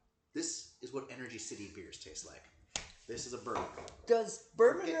Berliner. This is what Energy City beers taste like. This is a Berliner. Does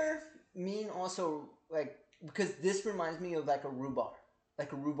Berliner mean also like, because this reminds me of like a rhubarb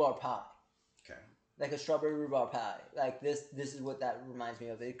pie, Okay. like a strawberry rhubarb pie. Like this is what that reminds me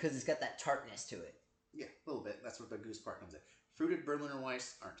of, because it's got that tartness to it. Yeah, a little bit. That's what the goose part comes in. Fruited Berliner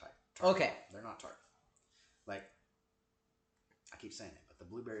Weiss aren't tart. Okay. They're not tart. Like, I keep saying it, but the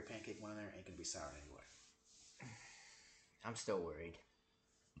blueberry pancake one in there ain't gonna be sour anyway. I'm still worried.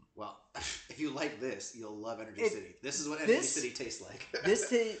 Well, if you like this, you'll love Energy City. This is what Energy City tastes like.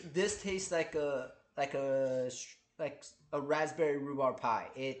 This tastes like a raspberry rhubarb pie.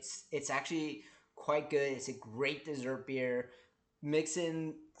 It's actually quite good. It's a great dessert beer.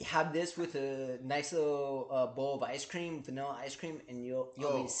 Have this with a nice little bowl of ice cream, vanilla ice cream, and you'll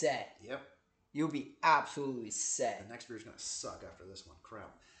be set. Yep. You'll be absolutely set. The next beer's gonna suck after this one.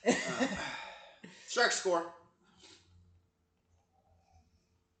 Crap. Shark score.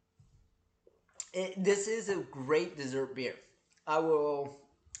 This is a great dessert beer. I will,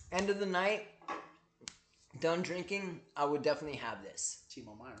 end of the night, done drinking, I would definitely have this.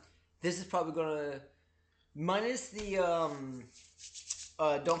 Timo Meyer. This is probably gonna, minus the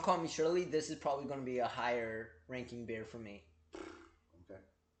Don't Call Me Shirley, this is probably gonna be a higher ranking beer for me.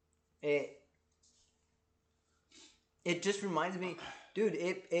 Okay. It just reminds me, dude,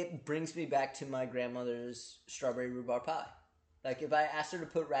 it brings me back to my grandmother's strawberry rhubarb pie. Like, if I asked her to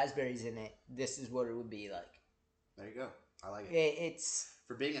put raspberries in it, this is what it would be like. There you go. I like it. It's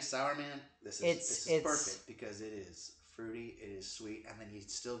For being a sour man, this is perfect because it is fruity, it is sweet, and then you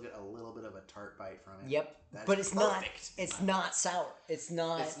still get a little bit of a tart bite from it. Yep. That But is it's perfect. not sour. It's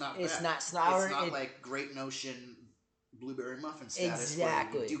not It's not not sour. It's not like Great Notion blueberry muffin status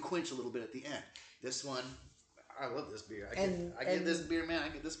Exactly. where you do quench a little bit at the end. This one, I love this beer. I give And- this beer, man, I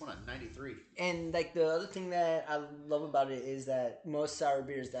give this one a 93. And like the other thing that I love about it is that most sour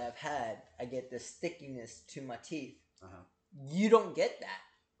beers that I've had, I get the stickiness to my teeth. Uh-huh. You don't get that.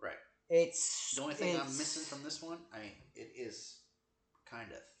 Right. It's The only thing I'm missing from this one, I mean, it is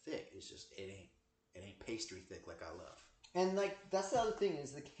kind of thick. It's just it ain't pastry thick like I love. And like that's the other thing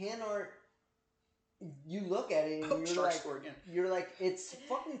is the can art. You look at it and you're Shark like, score again. it's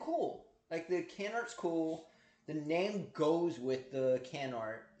fucking cool. Like the can art's cool. The name goes with the can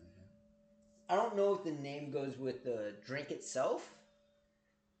art. I don't know if the name goes with the drink itself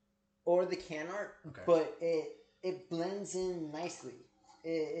or the can art, Okay. but it blends in nicely.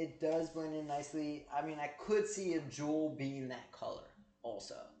 It does blend in nicely. I mean, I could see a jewel being that color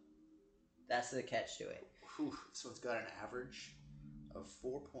also. That's the catch to it. Whew, this one's got an average of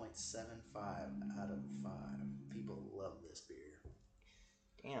 4.75 out of 5. People love this beer.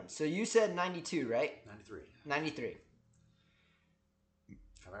 Damn. So you said 92, right? 93. 93.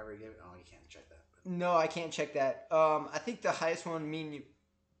 Have I ever given? Oh, you can't check that. But No, I can't check that. I think the highest one me and you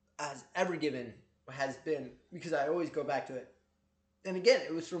has ever given has been, because I always go back to it. And again,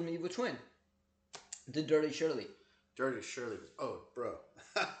 it was from Evil Twin. The Dirty Shirley. Dirty Shirley was. Oh, bro.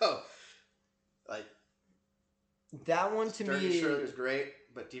 Like That one to Dirty me. Shirley was great.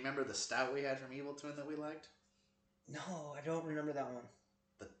 But do you remember the stout we had from Evil Twin that we liked? No, I don't remember that one.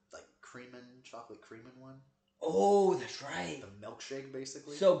 The like chocolate creamin' one. Oh, that's right. The milkshake,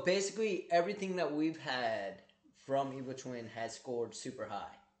 basically. So basically, everything that we've had from Evil Twin has scored super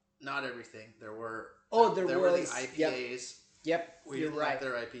high. Not everything. There were. Oh, there were the was. IPAs. Yep, We you're didn't right. like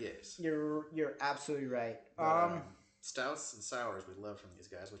their IPAs. You're absolutely right. But, stouts and sours we love from these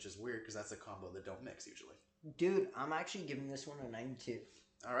guys, which is weird because that's a combo that don't mix usually. Dude, I'm actually giving this one a 92.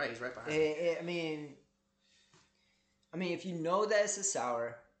 All right, he's right behind me. I mean, if you know that it's a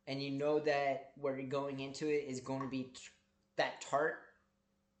sour and you know that where you're going into it is going to be that tart,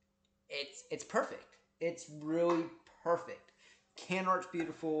 it's perfect. It's really perfect. can art's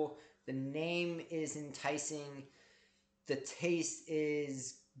beautiful. The name is enticing. The taste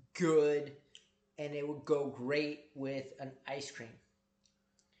is good, and it would go great with an ice cream.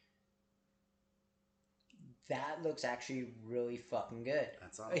 That looks actually really fucking good.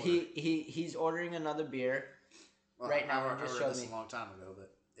 That's on order. He's ordering another beer right now. I And just ordered showed this me. a long time ago,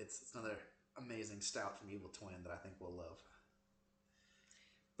 but it's another amazing stout from Evil Twin that I think we'll love.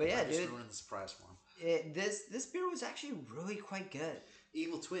 But yeah, I just dude, ruined the surprise for him. this beer was actually really quite good.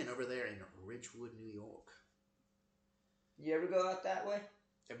 Evil Twin over there in Ridgewood, New York. You ever go out that way?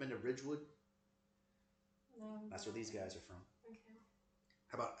 Ever been to Ridgewood? No. That's where these guys are from. Okay.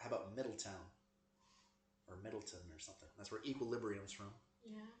 How about Middletown? Or Middleton or something. That's where Equilibrium's from.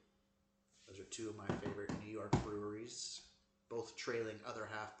 Yeah. Those are two of my favorite New York breweries. Both trailing Other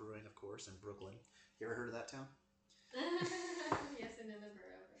Half Brewing, of course, in Brooklyn. You ever heard of that town? Yes, in Edinburgh.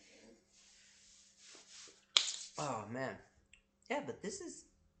 Oh man, yeah, but this is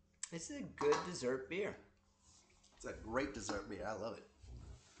a good dessert beer. It's a great dessert beer. I love it.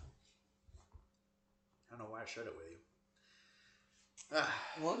 I don't know why I shared it with you.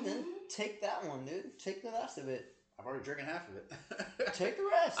 Well, then take that one, dude. Take the rest of it. I've already drinking half of it. Take the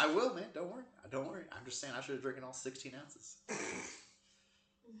rest. I will, man. Don't worry. Don't worry. I'm just saying I should have drinking all 16 ounces.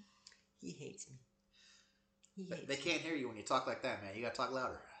 He hates me. They can't hear you when you talk like that, man. You gotta talk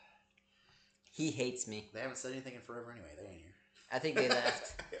louder. He hates me. They haven't said anything in forever anyway. They ain't here. I think they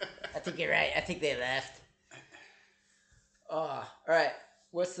left. I think you're right. I think they left. All right.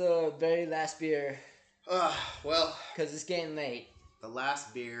 What's the very last beer? Well, Because it's getting late. the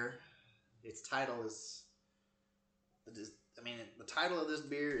last beer, its title is. The title of this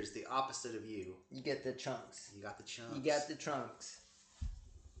beer is the opposite of you. You get the chunks. You got the chunks. You got the trunks.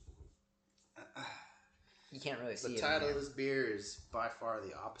 You can't really see The it. title in of this beer is by far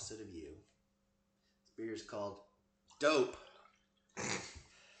the opposite of you. This beer is called Dope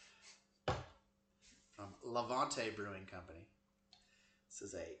from Levante Brewing Company. This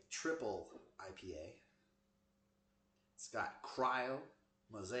is a triple IPA. It's got Cryo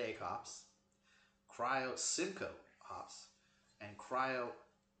Mosaic hops, Cryo Simcoe hops, and Cryo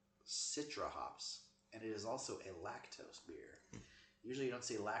Citra hops. And it is also a lactose beer. Usually you don't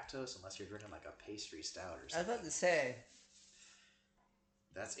see lactose unless you're drinking like a pastry stout or there. I was something. about to say,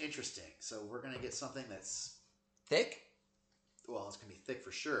 That's interesting. So we're going to get something that's, thick? well, it's going to be thick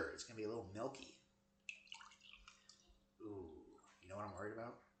for sure. It's going to be a little milky. Ooh, you know what I'm worried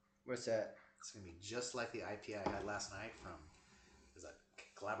about? What's that? It's going to be just like the IPA I had last night from, there's a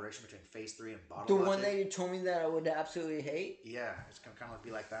collaboration between Phase 3 and Bottle The Logic. one that you told me that I would absolutely hate? Yeah, it's going to kind of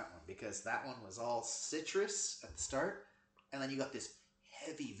be like that one because that one was all citrus at the start, and then you got this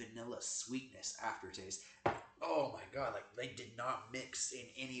heavy vanilla sweetness aftertaste. Oh my god, like they did not mix in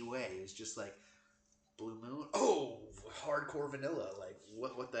any way. It was just like Blue Moon. Oh, hardcore vanilla. Like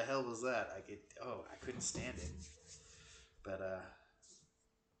what the hell was that? I couldn't stand it.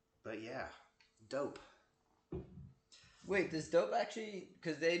 But yeah, Dope. Wait, does Dope actually,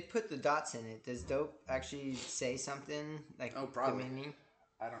 because they put the dots in it, does Dope actually say something? Like, Oh, probably. the meaning?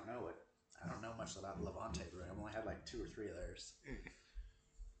 I don't know it. I don't know much about Levante Brewing. I've only had like 2 or 3 of theirs.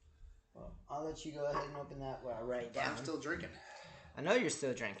 Well, I'll let you go ahead and open that while I write it But down. I'm still drinking. I know you're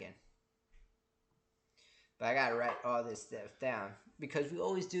still drinking. But I gotta write all this stuff down. Because we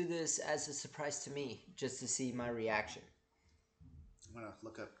always do this as a surprise to me, just to see my reaction. I'm gonna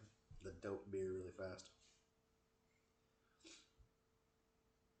look up the Dope beer really fast.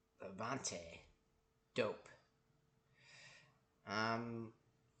 Levante. Dope.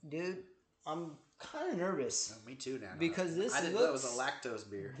 Dude, I'm kind of nervous. Me too now. Because this I didn't know it was a lactose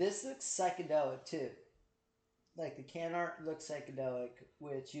beer. This looks psychedelic too. Like the can art looks psychedelic,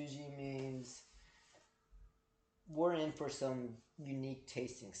 which usually means we're in for some unique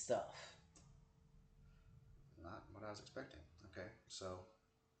tasting stuff. Not what I was expecting. Okay, so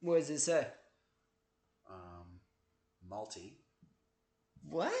What does it say? malty.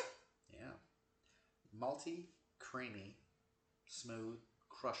 What? Yeah, malty, creamy, smooth,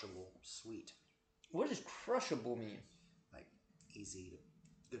 crushable, sweet. What does crushable mean? Like easy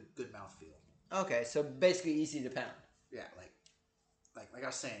to good mouthfeel. Okay, so basically easy to pound. Yeah, like I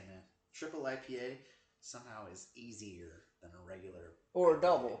was saying, man. Triple IPA somehow is easier than a regular Or a IPA.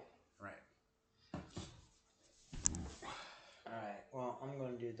 double. Right. Alright, well, I'm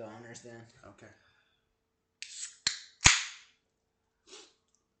going to do the honors then. Okay.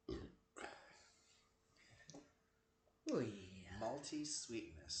 Oh, yeah. Malty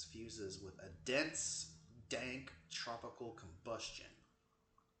sweetness fuses with a dense, dank tropical combustion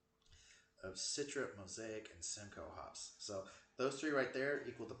of Citra, Mosaic, and Simcoe hops. So those 3 right there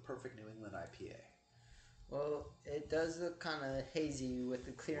equal the perfect New England IPA. Well, it does look kind of hazy with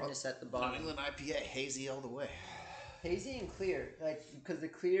the clearness at the New bottom. England IPA, hazy all the way. Hazy and clear, like because the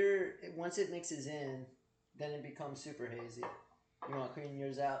clear once it mixes in, then it becomes super hazy. You want to clean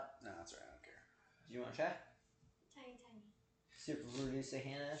yours out? No, that's right. I don't care. Do you want to try? Tiny, tiny. Super producer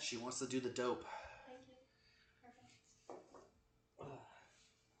Hannah. She wants to do the dope. Thank you. Perfect.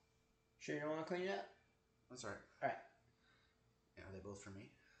 Sure you don't want to clean it up? That's right. All right. Yeah, are they both for me?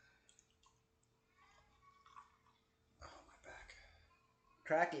 Oh, my back.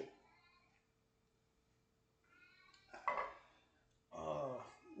 Crack it. Oh,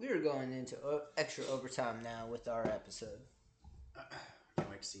 we're going into extra overtime now with our episode. Can't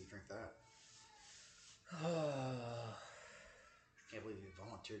wait to see you drink that. Can't believe you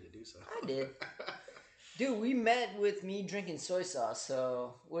volunteered to do so. I did. Dude, we met with me drinking soy sauce,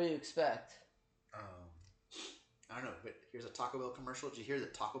 so what do you expect? I don't know, but here's a Taco Bell commercial. Did you hear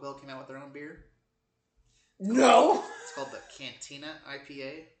that Taco Bell came out with their own beer? No! It's called the Cantina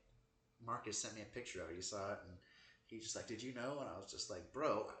IPA. Marcus sent me a picture of it. He saw it, and he's just like, did you know? And I was just like,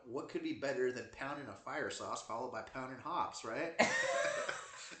 bro, what could be better than pounding a fire sauce followed by pounding hops, right?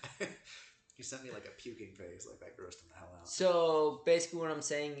 He sent me like a puking face. Like, that grossed him the hell out. So, basically what I'm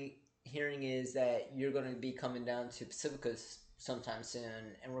hearing is that you're going to be coming down to Pacifica's sometime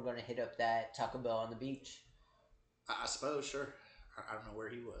soon, and we're going to hit up that Taco Bell on the beach. I suppose, sure. I don't know where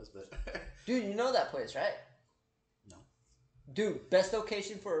he was, but... Dude, you know that place, right? No. Dude, best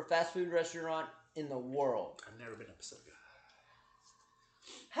location for a fast food restaurant in the world. I've never been to Pacifica.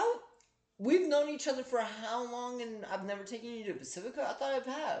 How? We've known each other for how long, and I've never taken you to Pacifica? I thought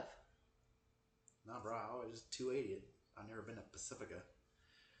I have. No, bro, I was 280 it. I've never been to Pacifica.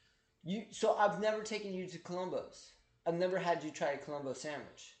 So I've never taken you to Columbo's. I've never had you try a Columbo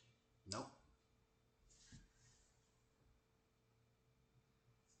sandwich. Nope.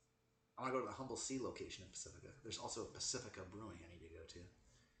 I want to go to the Humble Sea location in Pacifica. There's also Pacifica Brewing I need to go to.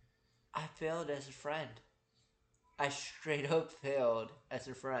 I failed as a friend. I straight up failed as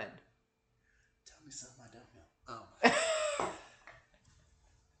a friend. Tell me something I don't know.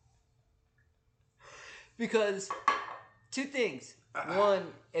 Because, two things. One,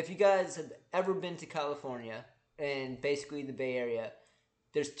 if you guys have ever been to California, and basically the Bay Area,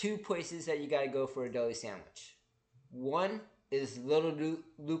 there's two places that you gotta go for a deli sandwich. One is Little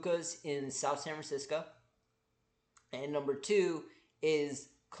Luca's in South San Francisco. And number two is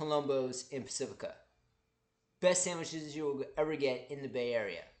Columbo's in Pacifica. Best sandwiches you'll ever get in the Bay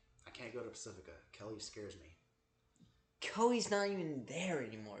Area. I can't go to Pacifica. Kelly scares me. Kelly's not even there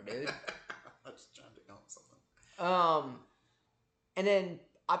anymore, dude. I'm just trying to know something. And then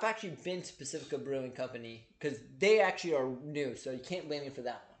I've actually been to Pacifica Brewing Company because they actually are new, so you can't blame me for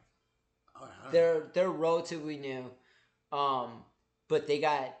that one. Oh, They're relatively new, but they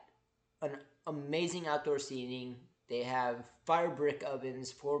got an amazing outdoor seating. They have fire brick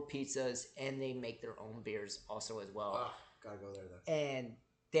ovens for pizzas, and they make their own beers also as well. Oh, gotta go there then. And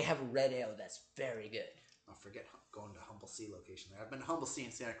they have a red ale that's very good. I'll forget going to Humble Sea location there. I've been to Humble Sea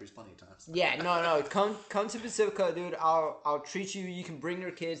in Santa Cruz plenty of times. Yeah, no. Come to Pacifica, dude. I'll treat you. You can bring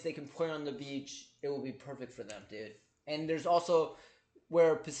their kids. They can play on the beach. It will be perfect for them, dude. And there's also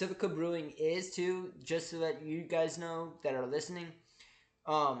where Pacifica Brewing is too. Just so that you guys know that are listening,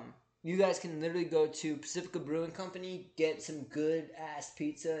 you guys can literally go to Pacifica Brewing Company, get some good ass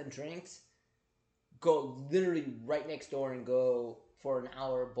pizza and drinks. Go literally right next door and go for an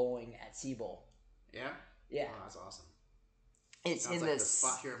hour bowling at Sea Bowl. Yeah. Yeah. Oh, that's awesome. It's Sounds in like the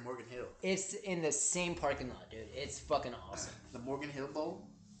spot here in Morgan Hill. It's in the same parking lot, dude. It's fucking awesome. The Morgan Hill Bowl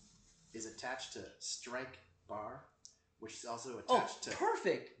is attached to Strike Bar, which is also attached to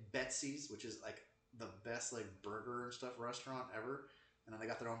perfect. Betsy's, which is like the best like burger and stuff restaurant ever. And then they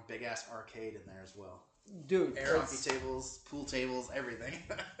got their own big ass arcade in there as well. Dude, Air hockey tables, pool tables, everything.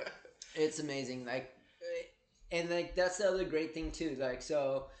 It's amazing. Like, and like that's the other great thing too. Like,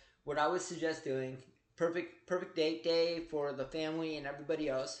 so what I would suggest doing, perfect date day for the family and everybody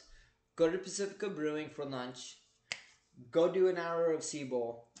else. Go to Pacifica Brewing for lunch. Go do an hour of Sea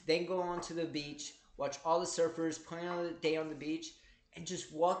Bowl. Then go on to the beach. Watch all the surfers play all the day on the beach, and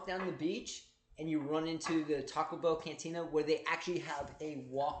just walk down the beach. And you run into the Taco Bell Cantina where they actually have a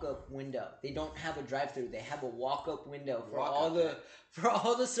walk-up window. They don't have a drive-through. They have a walk-up window for all the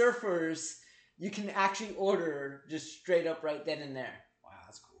surfers. You can actually order just straight up right then and there. Wow,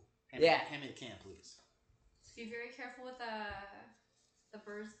 that's cool. Hand me a can, please. Be very careful with the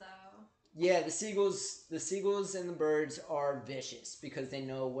birds, though. Yeah, the seagulls and the birds are vicious because they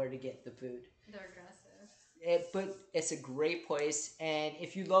know where to get the food. They're aggressive. But it's a great place, and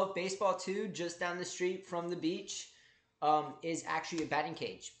if you love baseball too, just down the street from the beach, is actually a batting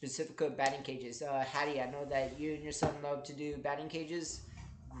cage. Pacifica batting cages. Hattie, I know that you and your son love to do batting cages.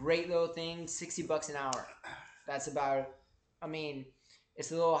 Great little thing, $60 an hour. That's about. I mean,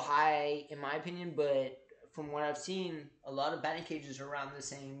 it's a little high in my opinion, but from what I've seen, a lot of batting cages are around the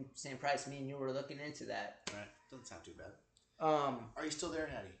same price. Me and you were looking into that. Right, doesn't sound too bad. Are you still there,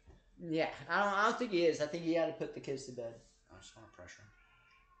 Hattie? Yeah, I don't think he is. I think he had to put the kids to bed. I just want to pressure him.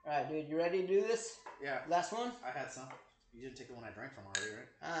 All right, dude, you ready to do this? Yeah. Last one? I had some. You didn't take the one I drank from already,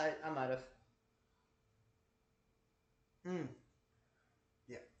 right? I might have.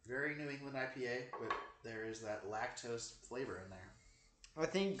 Yeah, very New England IPA, but there is that lactose flavor in there. I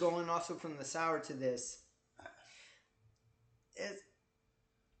think going also from the sour to this,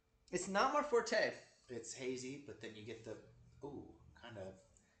 it's not my forte. It's hazy, but then you get the kind of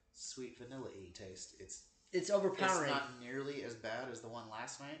sweet vanilla-y taste. It's overpowering. It's not nearly as bad as the one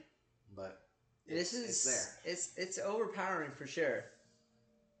last night, but it's there. It's overpowering for sure.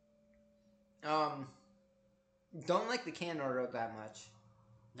 Don't like the can order that much.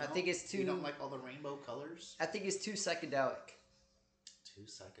 No, I think it's too. You don't like all the rainbow colors? I think it's too psychedelic. Too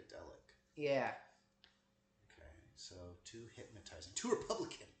psychedelic. Yeah. Okay, so too hypnotizing. Too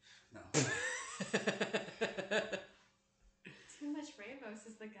Republican. No. Too much rainbow,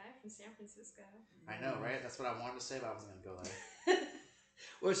 says the guy from San Francisco. I know, right? That's what I wanted to say, but I wasn't going to go there.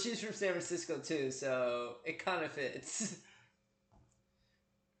 Well, she's from San Francisco too, so it kind of fits.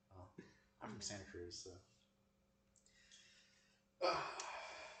 Well, I'm from Santa Cruz, so.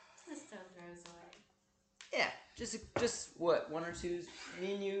 The stone throws away. Yeah, just what, one or two?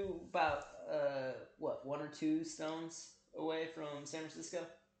 Me and you about one or two stones away from San Francisco.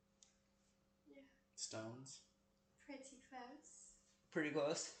 Yeah. Stones. Pretty close. Pretty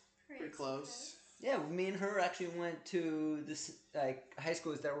close. Pretty close. Yeah, me and her actually went to this high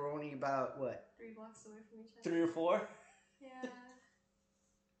schools that were only about 3 blocks away from each other. 3 or 4. Yeah.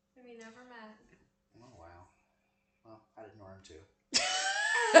 And we never met. Oh wow. Well, I'd ignore him too.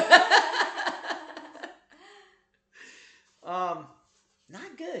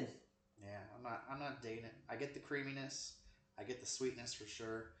 Not good. Yeah, I'm not digging it. I get the creaminess. I get the sweetness for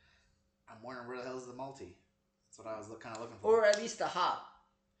sure. I'm wondering where the hell is the malty? That's what I was kind of looking for. Or at least the hop.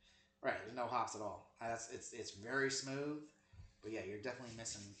 Right, there's no hops at all. It's very smooth, but yeah, you're definitely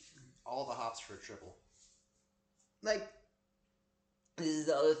missing all the hops for a triple. Like, this is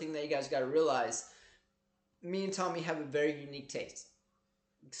the other thing that you guys got to realize. Me and Tommy have a very unique taste.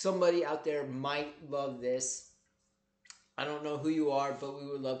 Somebody out there might love this. I don't know who you are, but we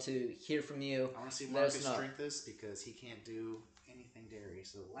would love to hear from you. I want to see Marcus drink this because he can't do anything dairy.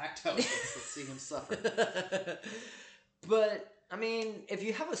 So lactose, let's see him suffer. But I mean, if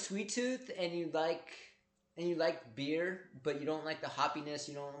you have a sweet tooth and you like beer, but you don't like the hoppiness,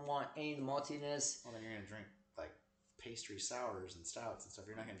 you don't want any of the maltiness. Well, then you're gonna drink like pastry sours and stouts and stuff.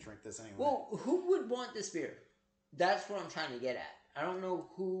 You're not gonna drink this anyway. Well, who would want this beer? That's what I'm trying to get at. I don't know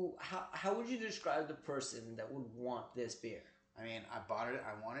who. How would you describe the person that would want this beer? I mean, I bought it.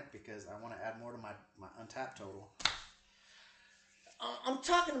 I want it because I want to add more to my untapped total. I'm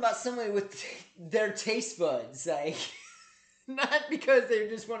talking about somebody with their taste buds, like not because they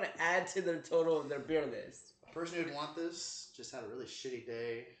just want to add to their total of their beer list. A person who'd want this just had a really shitty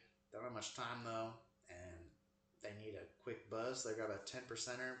day. Don't have much time though, and they need a quick buzz. They got a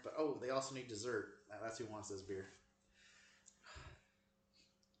 10%er, but they also need dessert. That's who wants this beer.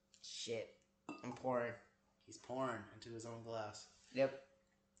 Shit, I'm pouring. He's pouring into his own glass. Yep.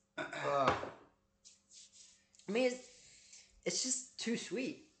 I mean, it's just too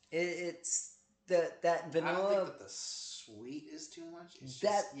sweet. It's that vanilla. I don't think that the sweet is too much. It's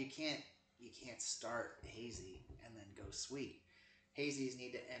just you can't start hazy and then go sweet. Hazies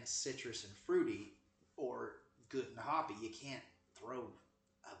need to end citrus and fruity or good and hoppy. You can't throw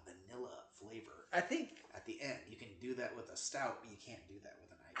a vanilla flavor. I think at the end you can do that with a stout, but you can't do that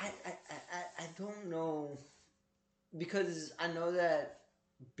with an IPA. I don't know, because I know that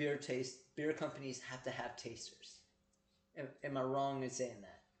beer companies have to have tasters. Am I wrong in saying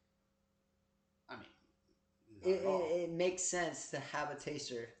that? I mean, not at all. It makes sense to have a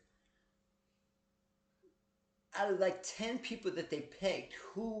taster. Out of 10 people that they picked,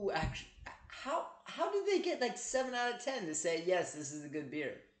 who actually, how did they get 7 out of 10 to say yes, this is a good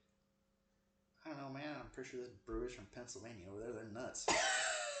beer? I don't know, man. I'm pretty sure this brewer's from Pennsylvania over there. They're nuts.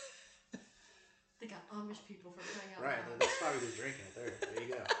 They got Amish people for crying out right, loud. that's probably who's drinking it there. There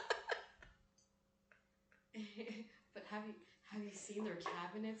you go. But have you seen their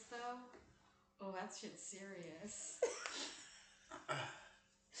cabinets though? Oh, that shit's serious.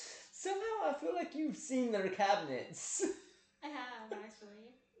 Somehow I feel like you've seen their cabinets. I have,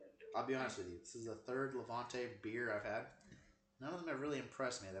 actually. I'll be honest with you. This is the third Levante beer I've had. None of them have really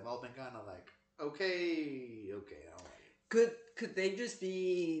impressed me. They've all been kind of like, okay, I don't like it. Could they just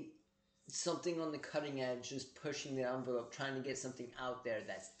be something on the cutting edge, just pushing the envelope, trying to get something out there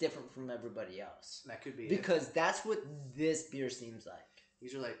that's different from everybody else? That could be because that's what this beer seems like.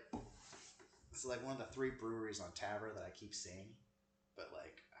 These are like, it's like one of the 3 breweries on Tavra that I keep seeing, but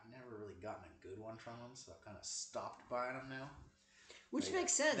like I've never really gotten a good one from them, so I've kind of stopped buying them now. Which like,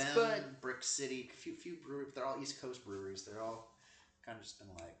 makes sense, them, but Brick City, few breweries, they're all East Coast breweries. They're all kind of just been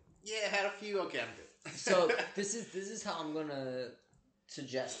like, yeah, had a few, okay, I'm good. So this is how I'm gonna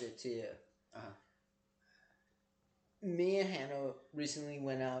suggest it to you. Uh-huh. Me and Hannah recently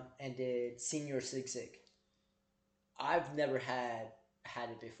went out and did Senior Sig Sig. I've never had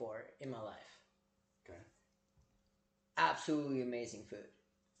it before in my life. Okay. Absolutely amazing food.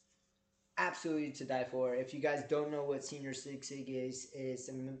 Absolutely to die for. If you guys don't know what Senior Sig Sig is, it's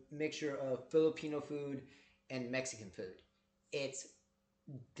a mixture of Filipino food and Mexican food. It's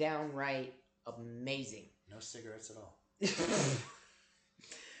downright amazing. No cigarettes at all.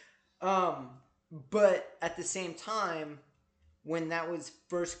 But at the same time, when that was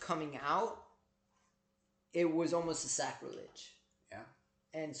first coming out, it was almost a sacrilege. Yeah.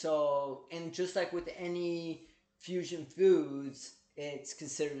 And so, and just like with any fusion foods, it's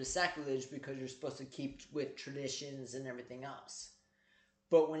considered a sacrilege because you're supposed to keep with traditions and everything else.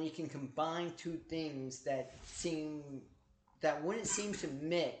 But when you can combine two things that wouldn't seem to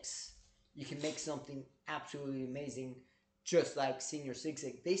mix, you can make something absolutely amazing. Just like Senior Sig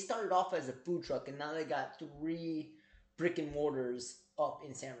Sig. They started off as a food truck and now they got 3 brick and mortars up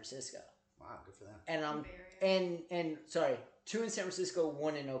in San Francisco. Wow, good for them. And 2 in San Francisco,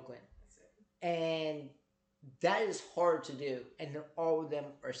 1 in Oakland. That's it. And that is hard to do, and all of them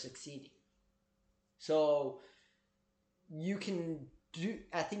are succeeding. So you can do.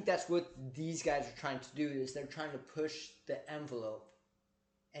 I think that's what these guys are trying to do. Is they're trying to push the envelope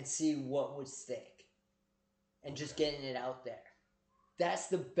and see what would stick, and just getting it out there. That's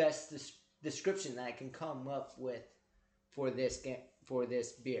the best description that I can come up with for this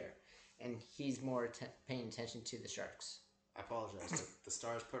beer. And he's more paying attention to the Sharks. I apologize. The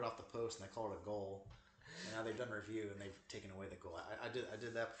Stars put off the post and they called it a goal. And now they've done a review and they've taken away the goal. I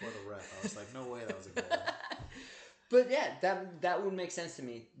did that before the ref. I was like, no way that was a goal. But yeah, that would make sense to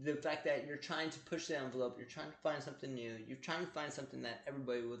me. The fact that you're trying to push the envelope, you're trying to find something new, you're trying to find something that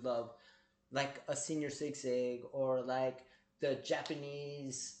everybody would love, like a Senior Sig Sig or like the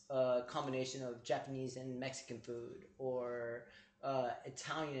Japanese combination of Japanese and Mexican food or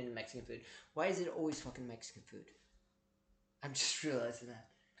Italian and Mexican food. Why is it always fucking Mexican food? I'm just realizing that.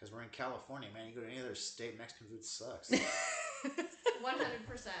 Because we're in California, man. You go to any other state, Mexican food sucks. 100%.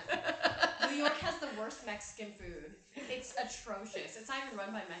 New York has the worst Mexican food. It's atrocious. It's not even run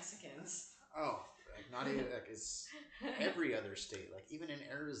by Mexicans. Oh, like not even like it's every other state. Like even in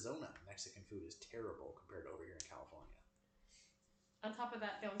Arizona, Mexican food is terrible compared to over here in California. On top of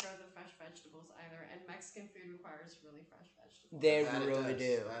that, they don't grow the fresh vegetables either, and Mexican food requires really fresh vegetables. They That really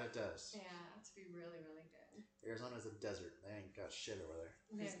do. That it does. Yeah, to be really, really good. Arizona's a desert. They ain't got shit over there.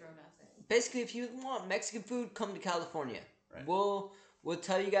 They don't grow nothing. Basically, if you want Mexican food, come to California. Right. We'll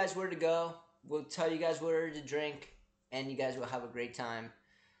tell you guys where to go. We'll tell you guys where to drink, and you guys will have a great time.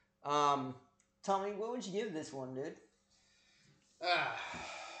 Tommy, what would you give this one, dude?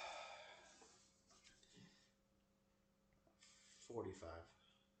 45.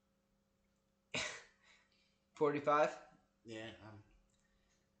 45? Yeah,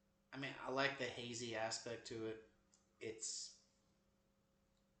 I mean, I like the hazy aspect to it. It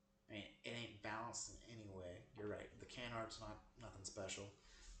ain't balanced in any way. You're right. The can art's nothing special.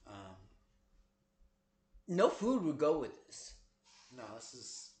 No food would go with this. No, this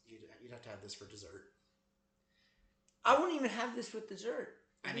is you'd have to have this for dessert. I wouldn't even have this with dessert.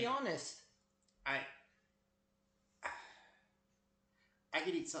 To be honest. I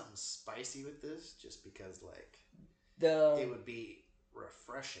could eat something spicy with this just because, like, The it would be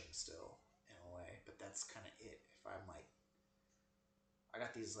refreshing still in a way, but that's kind of it. If I'm like, I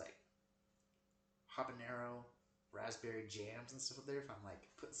got these like habanero raspberry jams and stuff up there. If I'm like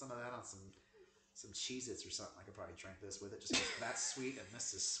putting some of that on some Cheez-Its or something, I could probably drink this with it just because that's sweet and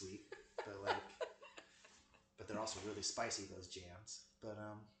this is sweet. But they're also really spicy, those jams. But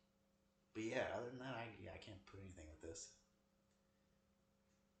yeah, other than that, I can't put anything with this.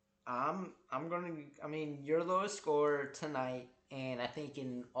 I mean, your lowest score tonight, and I think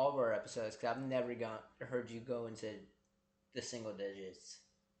in all of our episodes, because I've never heard you go into the single digits,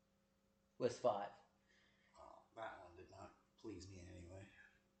 was 5. Oh, that one did not please me in any way.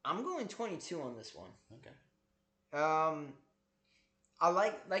 I'm going 22 on this one. Okay. I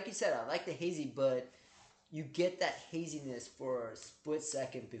like you said, I like the hazy, but you get that haziness for a split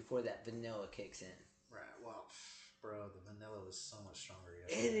second before that vanilla kicks in. Right. Well, bro, the vanilla was so much stronger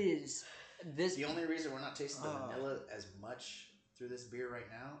It yesterday. is. The only reason we're not tasting the vanilla as much through this beer right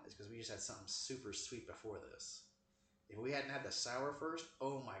now is because we just had something super sweet before this. If we hadn't had the sour first,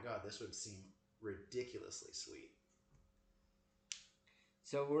 oh my god, this would seem ridiculously sweet.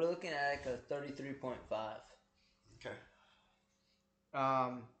 So we're looking at like a 33.5. Okay.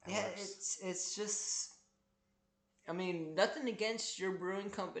 Yeah, works. it's just. I mean, nothing against your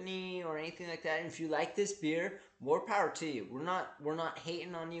brewing company or anything like that. And if you like this beer, more power to you. We're not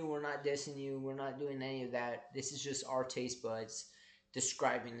hating on you. We're not dissing you. We're not doing any of that. This is just our taste buds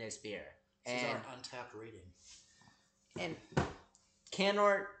describing this beer. This is our untapped rating. And can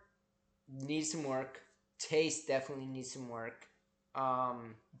art needs some work. Taste definitely needs some work.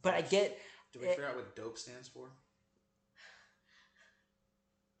 But I get. Do we figure out what DOPE stands for?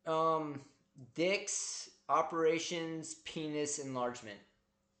 Dick's Operations Penis Enlargement.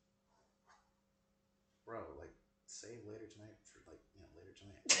 Bro, like, save later tonight for, like, later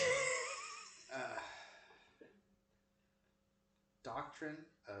tonight. Doctrine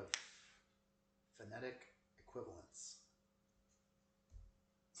of phonetic equivalence.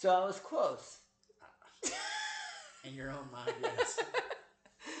 So I was close. In your own mind, yes.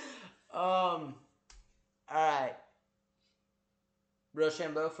 Alright.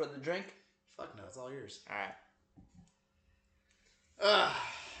 Rochambeau for the drink? Fuck no, it's all yours. Alright.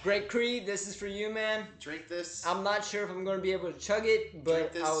 Great Creed, this is for you, man. Drink this. I'm not sure if I'm going to be able to chug it,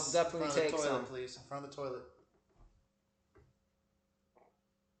 but Drink I'll this definitely in front take of the toilet, some. please. In front of the toilet.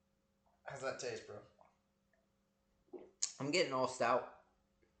 How's that taste, bro? I'm getting all stout.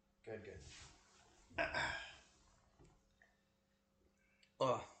 Good.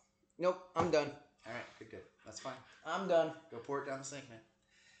 Oh, nope, I'm done. All right, good. That's fine. I'm done. Go pour it down the sink, man.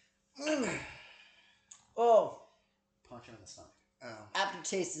 Oh, Punch him in the stomach.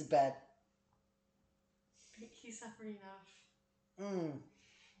 aftertaste is bad. He's suffering enough.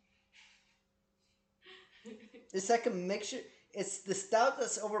 It's like a mixture. It's the stout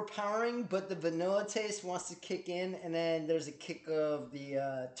that's overpowering, but the vanilla taste wants to kick in, and then there's a kick of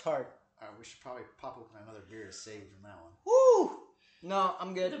the tart. We should probably pop open another beer to save from that one. Woo! No,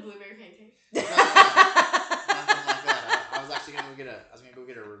 I'm good. The blueberry pancake. Nothing like that. I was actually gonna go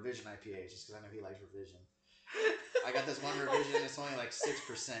get a revision IPA just because I know he likes revision. I got this one revision. It's only like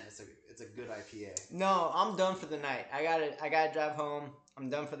 6%. It's a good IPA. No, I'm done for the night. I gotta drive home. I'm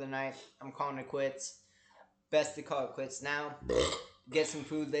done for the night. I'm calling it quits. Best to call it quits now. Get some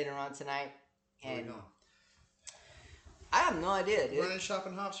food later on tonight. Where And we going? I have no idea, dude. Running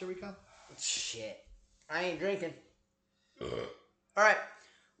shopping hops. Here we come. Shit. I ain't drinking. Alright.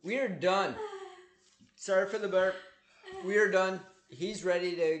 We are done. Sorry for the burp. We are done. He's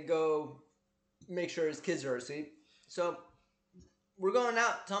ready to go make sure his kids are asleep. So, we're going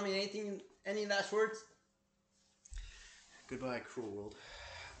out. Tell me any last words? Goodbye, cruel world.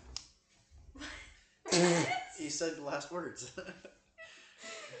 You said the last words.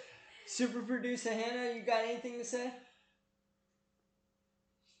 Super producer Hannah, you got anything to say?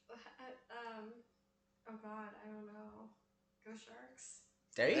 Oh God, I don't know. Go Sharks.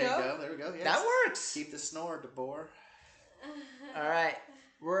 There you go. There we go. Yes. That works. Keep the snore, DeBoer. Alright.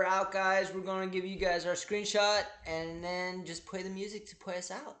 We're out, guys. We're going to give you guys our screenshot and then just play the music to play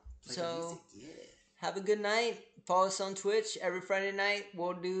us out. Play the So, music, yeah. have a good night. Follow us on Twitch. Every Friday night,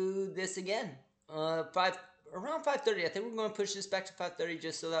 we'll do this again. Around 5:30. I think we're going to push this back to 5:30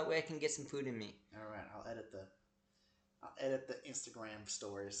 just so that way I can get some food in me. All right, I'll edit the Instagram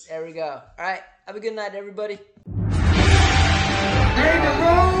stories. There we go. Alright. Have a good night, everybody. May the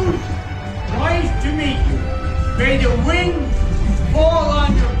road rise to meet you. May the wind fall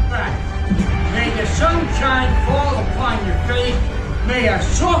on your back. May the sunshine fall upon your face. May a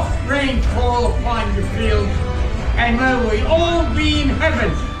soft rain fall upon your fields. And may we all be in heaven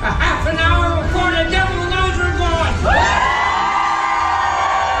a half an hour before the devil knows we're gone.